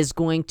that is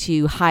going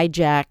to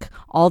hijack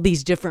all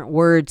these different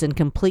words and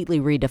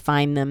completely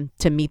redefine them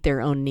to meet their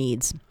own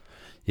needs.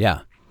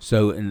 Yeah.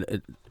 So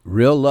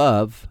real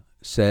love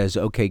says,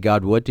 okay,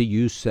 God, what do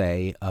you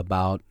say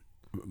about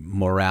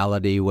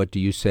morality? What do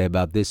you say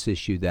about this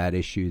issue, that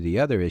issue, the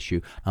other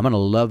issue? I'm going to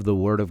love the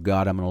Word of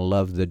God. I'm going to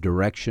love the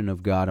direction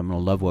of God. I'm going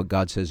to love what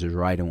God says is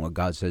right and what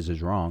God says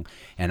is wrong.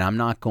 And I'm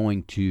not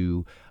going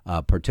to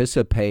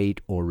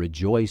participate or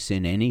rejoice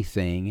in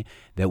anything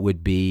that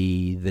would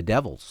be the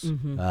devil's.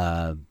 Mm-hmm.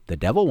 The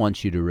devil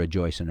wants you to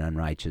rejoice in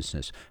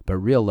unrighteousness, but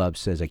real love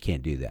says, I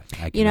can't do that.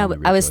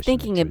 I was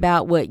thinking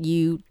about what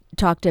you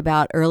talked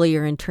about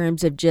earlier in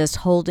terms of just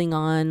holding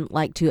on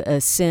like to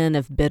a sin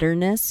of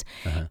bitterness.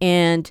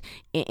 And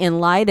in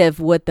light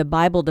of what the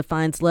Bible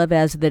defines love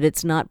as, that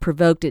it's not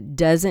provoked, it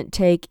doesn't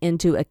take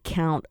into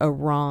account a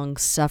wrong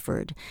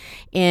suffered.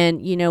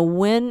 And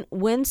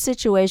when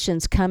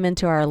situations come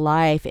into our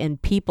life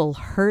and people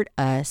hurt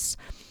us,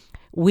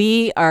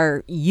 we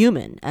are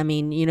human. I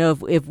mean,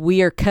 if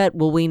we are cut,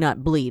 will we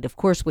not bleed? Of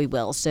course we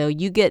will. So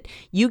you get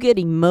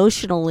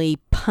emotionally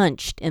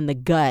punched in the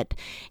gut,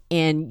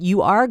 and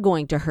you are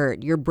going to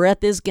hurt. Your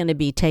breath is going to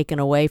be taken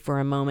away for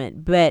a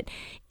moment, but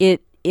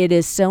it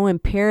is so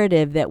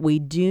imperative that we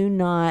do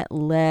not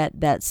let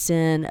that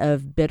sin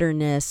of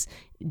bitterness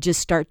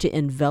just start to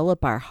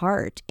envelop our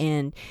heart.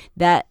 And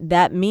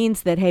that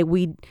means that, hey,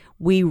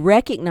 we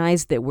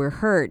recognize that we're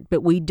hurt,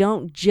 but we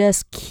don't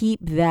just keep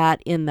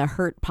that in the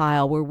hurt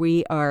pile where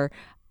we are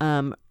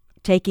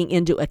taking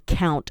into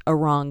account a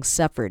wrong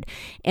suffered.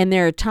 And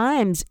there are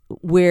times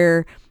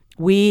where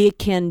we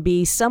can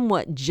be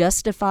somewhat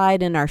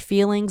justified in our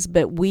feelings,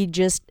 but we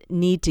just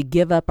need to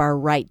give up our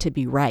right to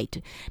be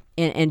right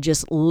and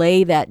just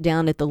lay that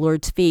down at the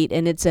Lord's feet.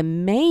 And it's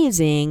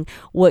amazing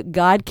what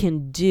God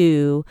can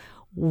do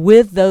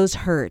with those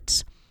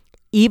hurts,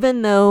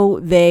 even though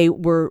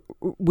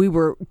we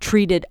were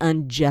treated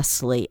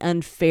unjustly,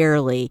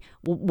 unfairly,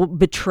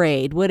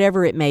 betrayed,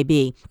 whatever it may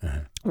be.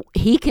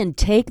 He can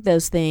take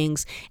those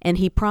things, and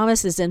he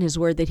promises in his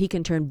word that he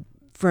can turn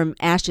from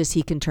ashes,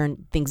 he can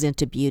turn things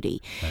into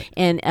beauty. Right.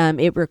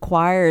 And it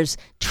requires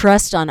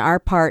trust on our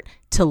part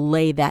to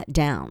lay that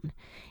down.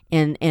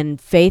 And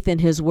faith in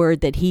his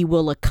word that he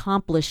will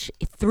accomplish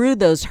through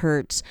those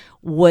hurts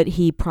what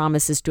he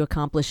promises to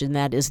accomplish, and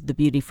that is the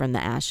beauty from the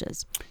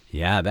ashes.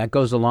 Yeah, that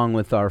goes along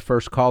with our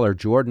first caller,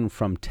 Jordan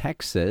from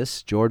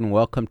Texas. Jordan,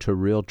 welcome to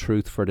Real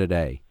Truth for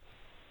Today.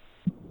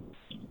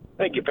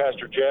 Thank you,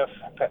 Pastor Jeff,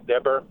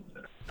 Deborah.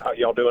 How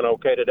y'all doing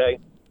okay today?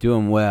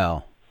 Doing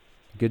well.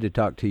 Good to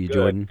talk to you,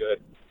 Jordan. Good.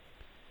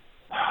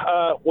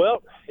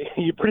 Well,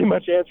 you pretty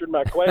much answered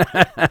my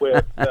question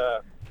with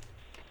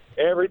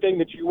everything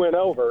that you went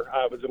over.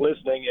 I was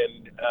listening,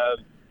 and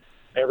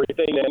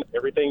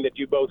everything that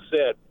you both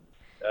said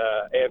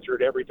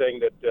answered everything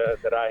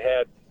that I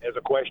had as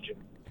a question.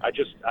 I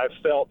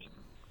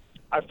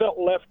felt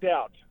left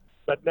out,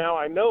 but now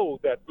I know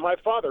that my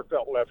father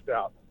felt left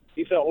out.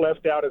 He felt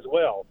left out as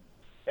well,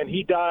 and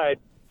he died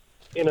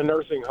in a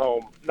nursing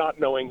home, not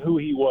knowing who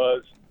he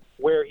was,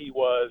 where he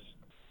was,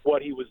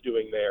 what he was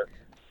doing there.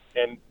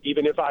 And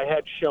even if I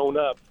had shown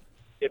up,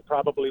 it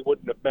probably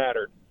wouldn't have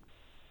mattered.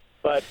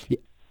 But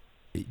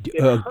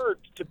it hurt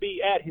to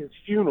be at his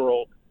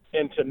funeral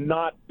and to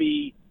not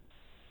be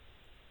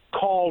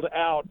called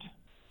out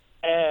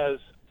as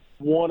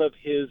one of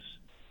his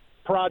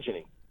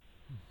progeny.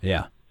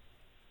 Yeah.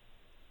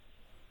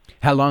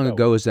 How long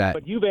ago was that?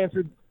 But you've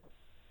answered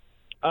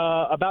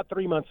about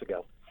 3 months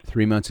ago.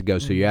 3 months ago.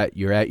 So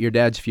you're at your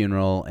dad's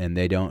funeral, and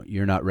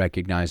you're not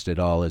recognized at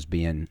all as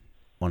being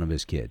one of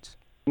his kids.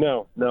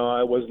 No,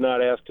 I was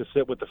not asked to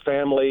sit with the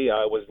family.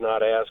 I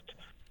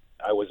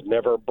was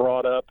never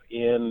brought up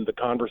in the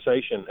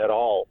conversation at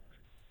all.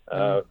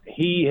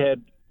 He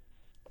had,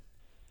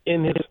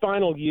 in his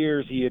final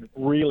years, he had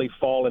really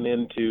fallen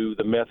into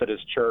the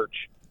Methodist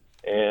Church,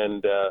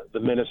 and the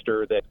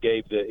minister that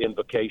gave the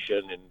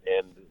invocation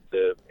and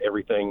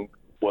everything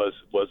was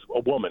a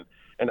woman.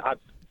 And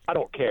I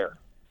don't care.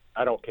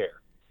 I don't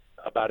care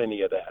about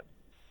any of that.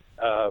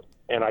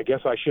 And I guess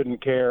I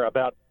shouldn't care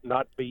about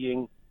not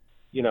being,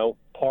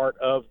 part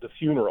of the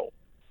funeral.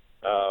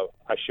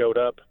 I showed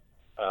up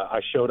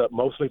I showed up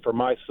mostly for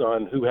my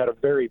son, who had a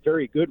very,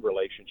 very good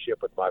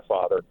relationship with my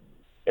father.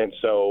 And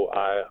so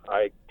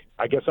I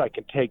guess I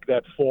can take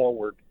that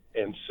forward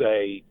and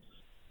say,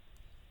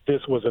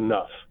 this was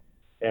enough.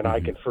 And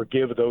I can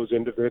forgive those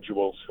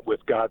individuals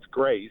with God's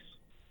grace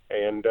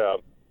and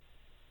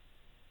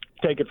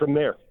take it from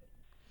there.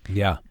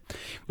 Yeah.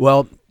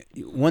 Well,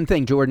 one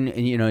thing, Jordan,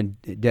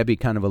 and Debbie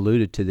kind of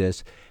alluded to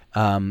this,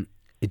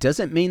 it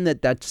doesn't mean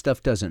that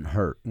stuff doesn't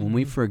hurt. When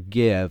we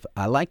forgive,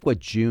 I like what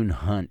June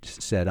Hunt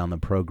said on the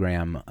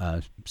program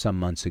some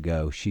months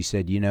ago. She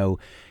said,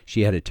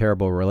 she had a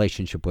terrible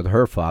relationship with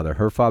her father.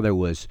 Her father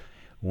was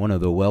one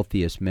of the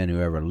wealthiest men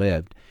who ever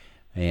lived.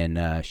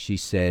 And she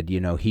said,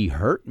 he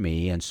hurt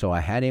me, and so I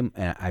had him,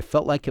 and I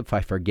felt like if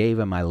I forgave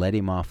him, I let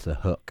him off the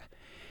hook.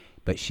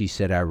 But she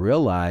said, I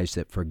realized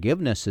that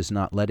forgiveness is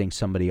not letting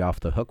somebody off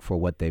the hook for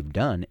what they've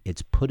done.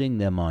 It's putting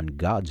them on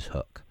God's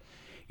hook.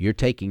 You're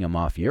taking them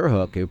off your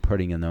hook. You're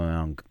putting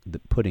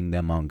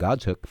them on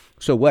God's hook.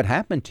 So what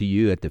happened to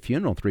you at the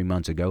funeral 3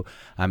 months ago,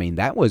 I mean,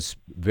 that was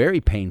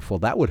very painful.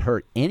 That would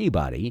hurt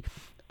anybody.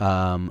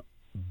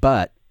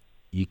 But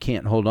you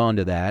can't hold on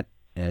to that.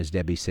 As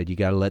Debbie said, you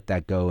got to let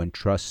that go and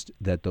trust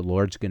that the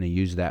Lord's going to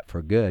use that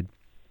for good.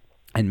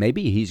 And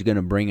maybe he's going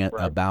to bring it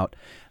about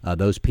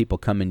those people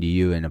coming to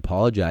you and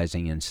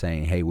apologizing and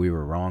saying, hey, we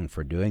were wrong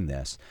for doing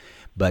this.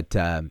 But,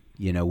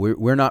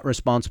 we're not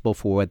responsible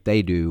for what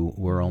they do.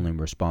 We're only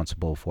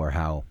responsible for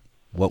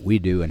what we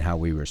do and how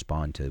we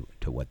respond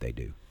to what they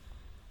do.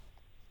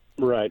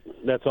 Right.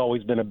 That's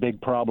always been a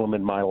big problem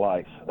in my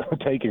life,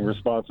 taking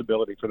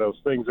responsibility for those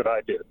things that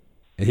I did.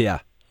 Yeah.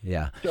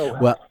 So,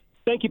 well,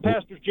 thank you,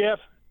 Pastor Jeff.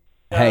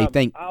 Hey,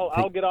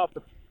 I'll get off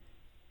the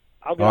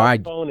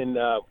phone and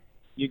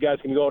you guys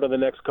can go to the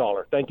next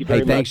caller. Thank you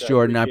very much. Hey, thanks,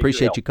 Jordan. I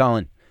appreciate you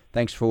calling.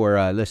 Thanks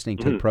for listening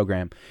to the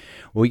program.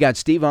 Well, we got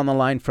Steve on the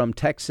line from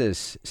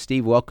Texas.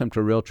 Steve, welcome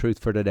to Real Truth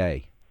for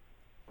Today.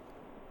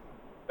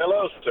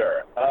 Hello,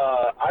 sir.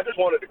 I just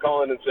wanted to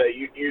call in and say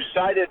you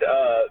cited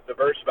the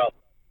verse about...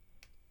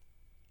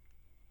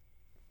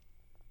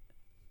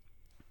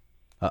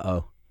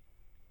 Uh-oh.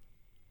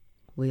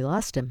 We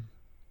lost him.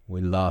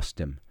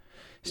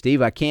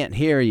 Steve, I can't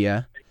hear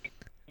you.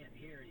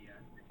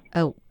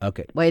 Oh.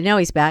 Okay. Wait, now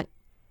he's back.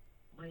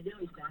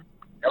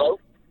 Hello?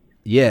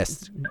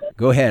 Yes.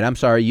 Go ahead. I'm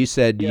sorry. You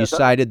said you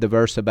cited the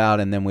verse about,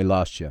 and then we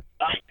lost you.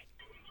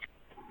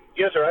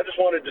 Yes, sir. I just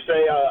wanted to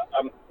say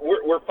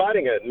we're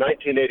fighting a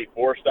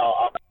 1984 style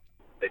op.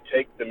 They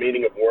take the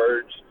meaning of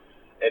words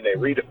and they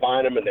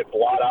redefine them and they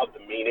blot out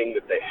the meaning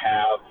that they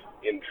have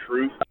in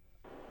truth,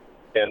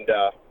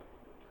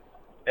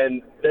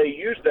 and they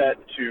use that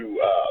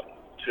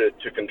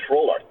to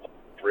control our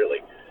thoughts, really.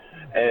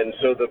 And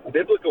so the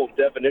biblical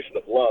definition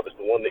of love is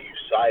the one that you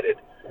cited,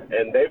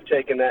 and they've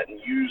taken that and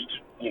used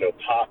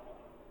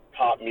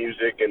pop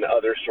music and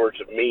other sorts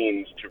of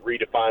means to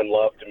redefine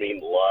love to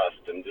mean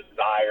lust and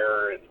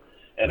desire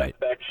and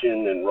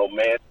affection and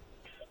romance.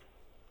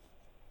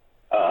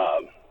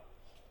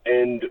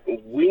 And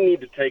we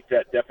need to take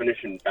that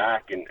definition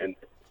back and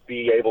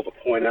be able to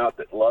point out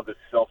that love is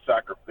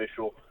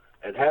self-sacrificial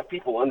and have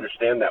people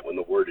understand that when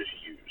the word is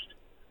used.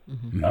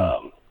 Mm-hmm.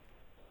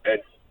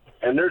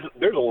 And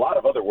there's a lot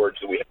of other words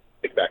that we have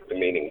to take back the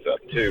meanings of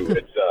too.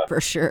 It's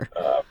for sure.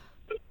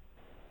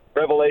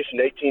 Revelation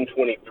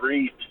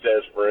 18:23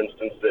 says, for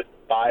instance, that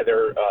by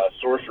their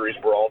sorceries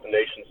were all the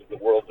nations of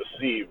the world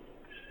deceived,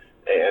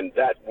 and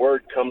that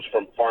word comes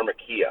from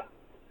pharmakia,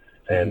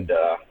 and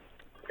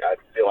I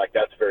feel like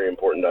that's very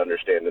important to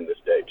understand in this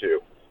day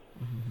too.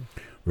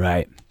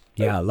 Right.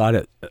 Yeah, a lot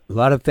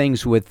of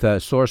things with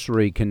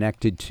sorcery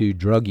connected to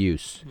drug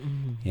use,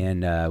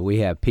 and we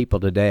have people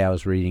today. I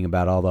was reading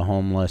about all the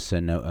homeless,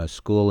 and a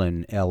school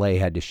in L.A.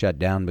 had to shut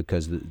down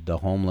because the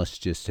homeless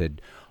just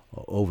had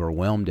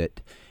overwhelmed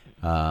it,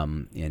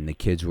 and the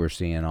kids were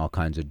seeing all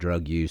kinds of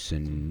drug use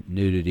and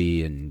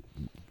nudity and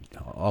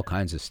all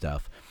kinds of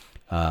stuff.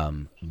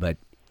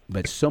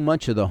 But so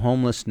much of the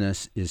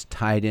homelessness is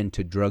tied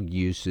into drug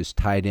use, is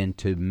tied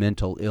into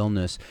mental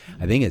illness.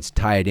 I think it's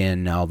tied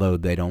in, although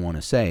they don't want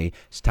to say,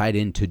 it's tied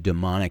into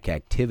demonic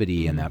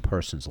activity in that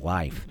person's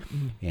life.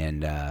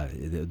 And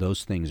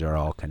those things are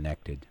all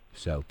connected.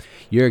 So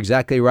you're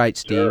exactly right,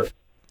 Steve. Sure.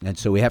 And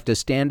so we have to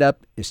stand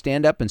up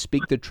and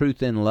speak the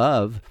truth in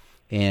love,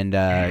 and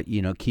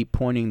keep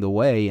pointing the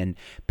way. And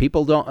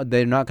people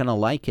they're not going to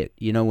like it.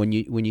 When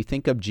you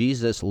think of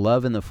Jesus,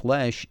 love in the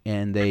flesh,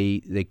 and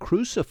they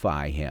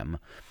crucify him,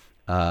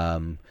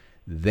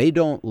 they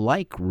don't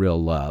like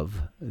real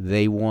love.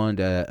 They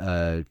want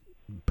a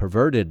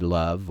perverted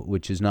love,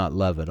 which is not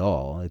love at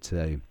all. It's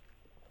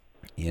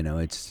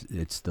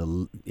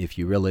if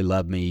you really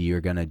love me,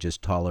 you're going to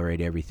just tolerate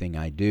everything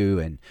I do,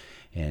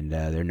 and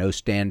there are no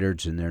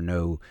standards and there are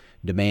no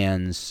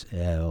demands.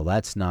 Well,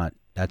 that's not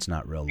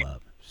real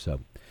love.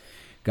 So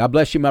God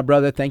bless you, my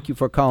brother. Thank you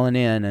for calling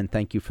in, and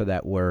thank you for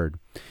that word.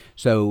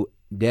 So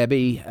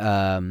Debbie,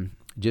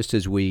 just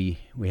as we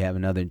have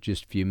another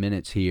just few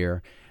minutes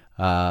here,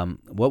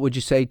 What would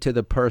you say to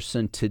the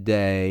person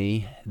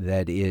today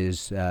that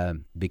is,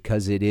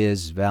 because it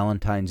is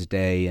Valentine's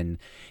Day and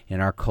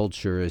our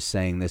culture is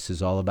saying this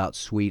is all about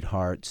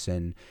sweethearts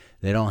and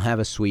they don't have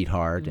a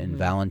sweetheart and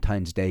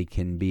Valentine's Day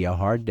can be a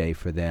hard day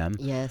for them.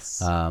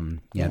 Yes.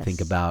 Yes.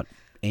 Think about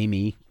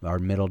Amy, our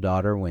middle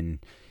daughter, when,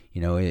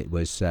 it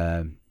was,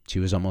 she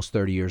was almost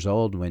 30 years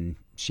old when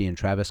she and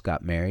Travis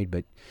got married,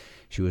 but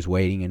she was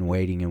waiting and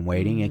waiting and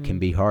waiting. It can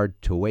be hard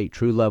to wait.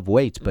 True love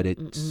waits, but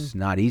it's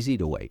not easy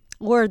to wait.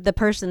 Or the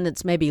person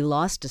that's maybe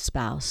lost a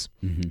spouse.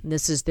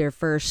 This is their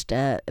first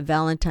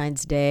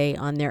Valentine's Day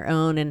on their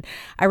own. And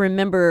I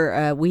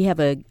remember we have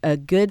a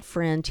good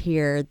friend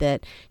here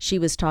that she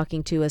was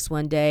talking to us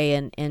one day,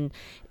 and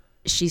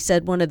she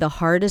said one of the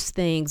hardest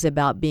things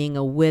about being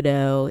a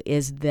widow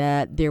is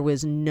that there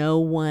was no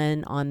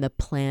one on the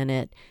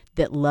planet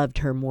that loved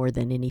her more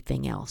than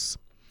anything else.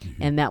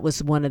 And that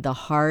was one of the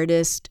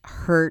hardest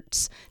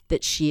hurts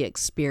that she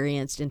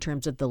experienced in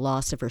terms of the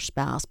loss of her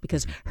spouse,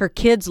 because her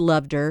kids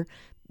loved her,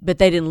 but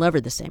they didn't love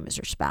her the same as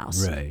her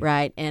spouse.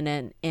 Right.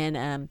 And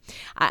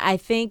I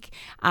think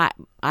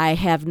I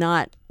have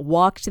not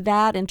walked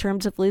that in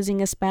terms of losing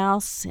a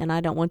spouse, and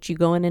I don't want you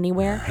going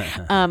anywhere.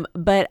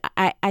 But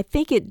I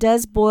think it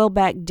does boil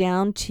back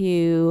down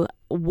to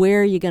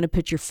where you're going to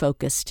put your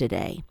focus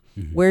today.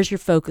 Where's your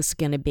focus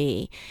going to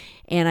be?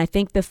 And I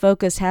think the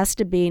focus has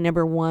to be,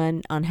 number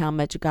one, on how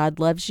much God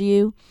loves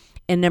you,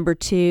 and number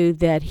two,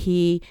 that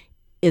he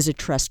is a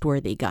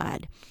trustworthy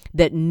God,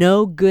 that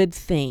no good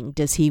thing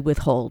does he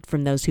withhold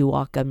from those who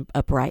walk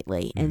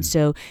uprightly. And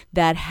so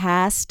that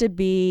has to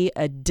be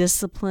a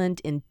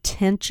disciplined,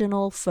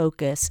 intentional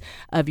focus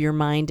of your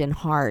mind and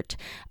heart.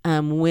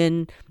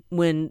 When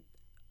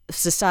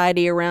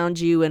society around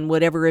you and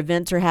whatever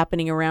events are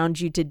happening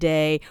around you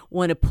today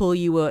want to pull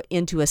you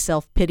into a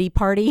self-pity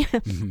party,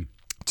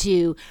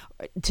 to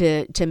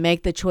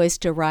make the choice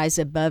to rise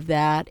above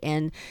that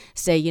and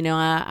say,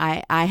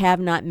 I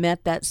have not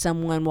met that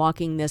someone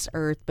walking this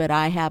earth, but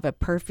I have a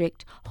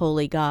perfect,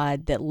 holy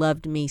God that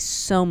loved me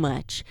so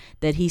much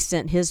that he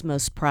sent his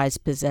most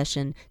prized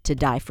possession to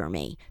die for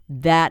me.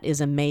 That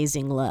is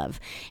amazing love.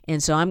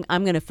 And so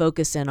I'm going to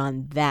focus in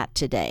on that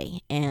today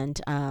and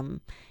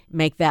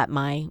make that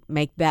my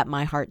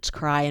heart's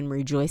cry and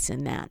rejoice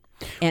in that.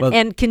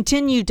 And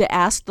continue to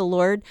ask the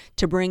Lord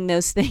to bring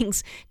those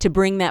things, to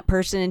bring that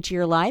person into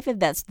your life if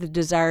that's the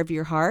desire of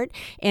your heart.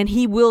 And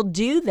he will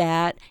do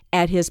that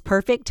at his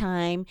perfect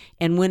time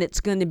and when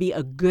it's going to be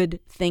a good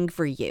thing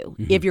for you.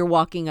 If you're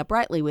walking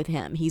uprightly with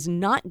him, he's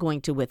not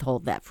going to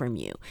withhold that from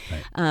you.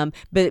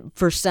 But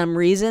for some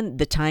reason,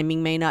 the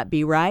timing may not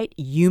be right.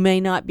 You may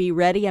not be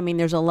ready. I mean,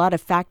 there's a lot of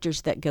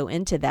factors that go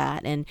into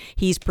that. And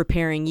he's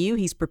preparing you.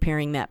 He's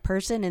preparing that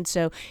person. And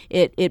so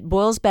it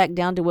boils back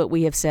down to what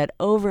we have said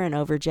over and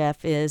over,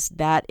 Jeff, is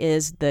that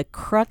is the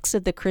crux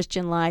of the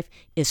Christian life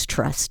is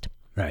trust.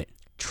 Right.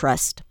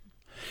 Trust.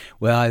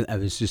 Well, I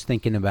was just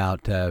thinking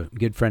about a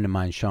good friend of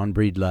mine, Sean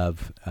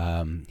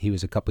Breedlove. He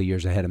was a couple of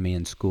years ahead of me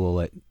in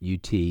school at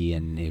UT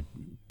and a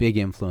big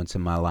influence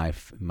in my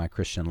life, my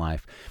Christian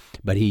life.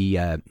 But he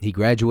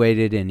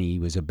graduated and he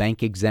was a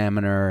bank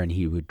examiner and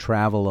he would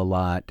travel a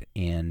lot.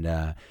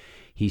 And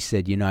he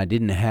said, I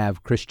didn't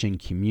have Christian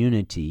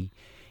community.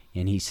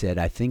 And he said,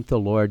 I think the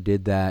Lord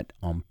did that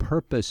on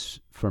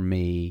purpose for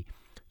me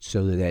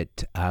so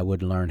that I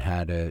would learn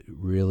how to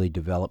really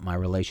develop my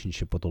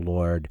relationship with the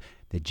Lord,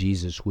 that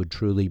Jesus would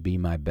truly be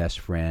my best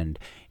friend,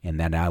 and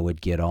that I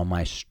would get all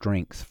my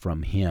strength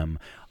from him.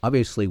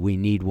 Obviously, we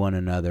need one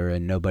another,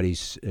 and nobody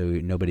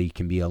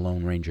can be a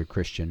Lone Ranger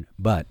Christian,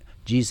 but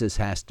Jesus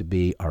has to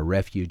be our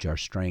refuge, our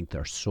strength,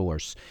 our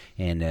source.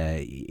 And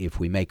if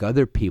we make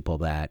other people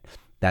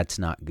that's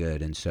not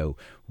good. And so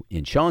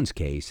in Sean's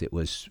case, it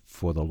was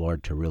for the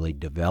Lord to really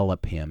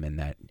develop him in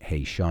that,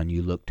 hey, Sean,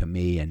 you look to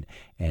me and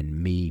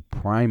me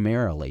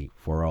primarily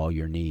for all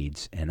your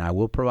needs, and I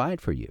will provide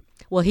for you.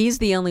 Well, he's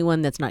the only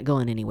one that's not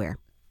going anywhere.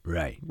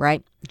 Right.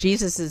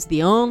 Jesus is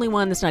the only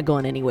one that's not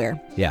going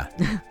anywhere. Yeah.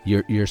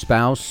 Your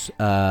spouse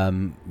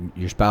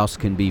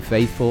can be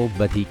faithful,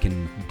 but he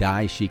can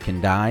die, she can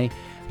die.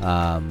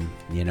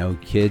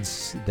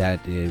 Kids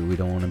that we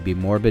don't want to be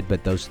morbid,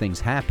 but those things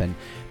happen.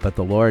 But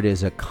the Lord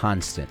is a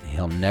constant.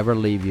 He'll never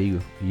leave you.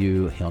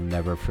 He'll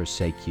never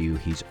forsake you.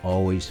 He's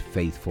always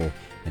faithful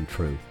and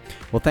true.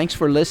 Well, thanks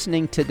for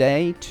listening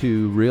today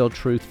to Real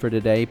Truth for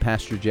Today.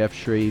 Pastor Jeff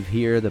Shreve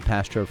here, the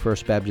pastor of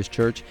First Baptist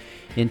Church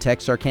in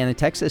Texarkana,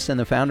 Texas, and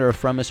the founder of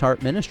From His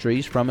Heart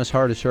Ministries. From His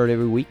Heart is heard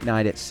every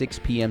weeknight at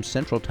 6 p.m.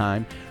 Central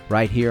Time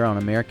right here on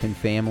American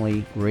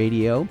Family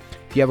Radio.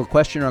 If you have a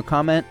question or a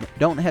comment,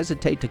 don't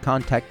hesitate to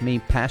contact me,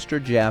 Pastor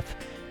Jeff,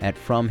 at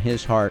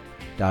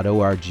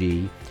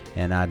FromHisHeart.org,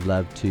 and I'd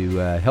love to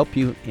help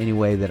you any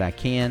way that I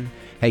can.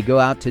 Hey, go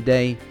out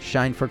today,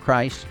 shine for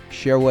Christ,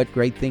 share what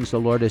great things the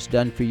Lord has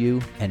done for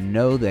you, and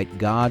know that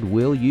God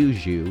will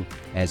use you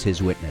as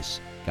His witness.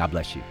 God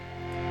bless you.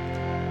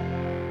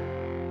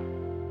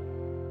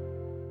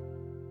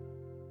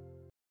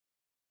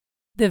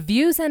 The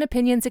views and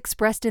opinions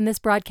expressed in this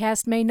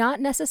broadcast may not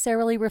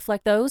necessarily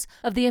reflect those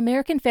of the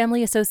American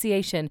Family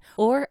Association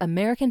or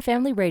American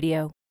Family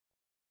Radio.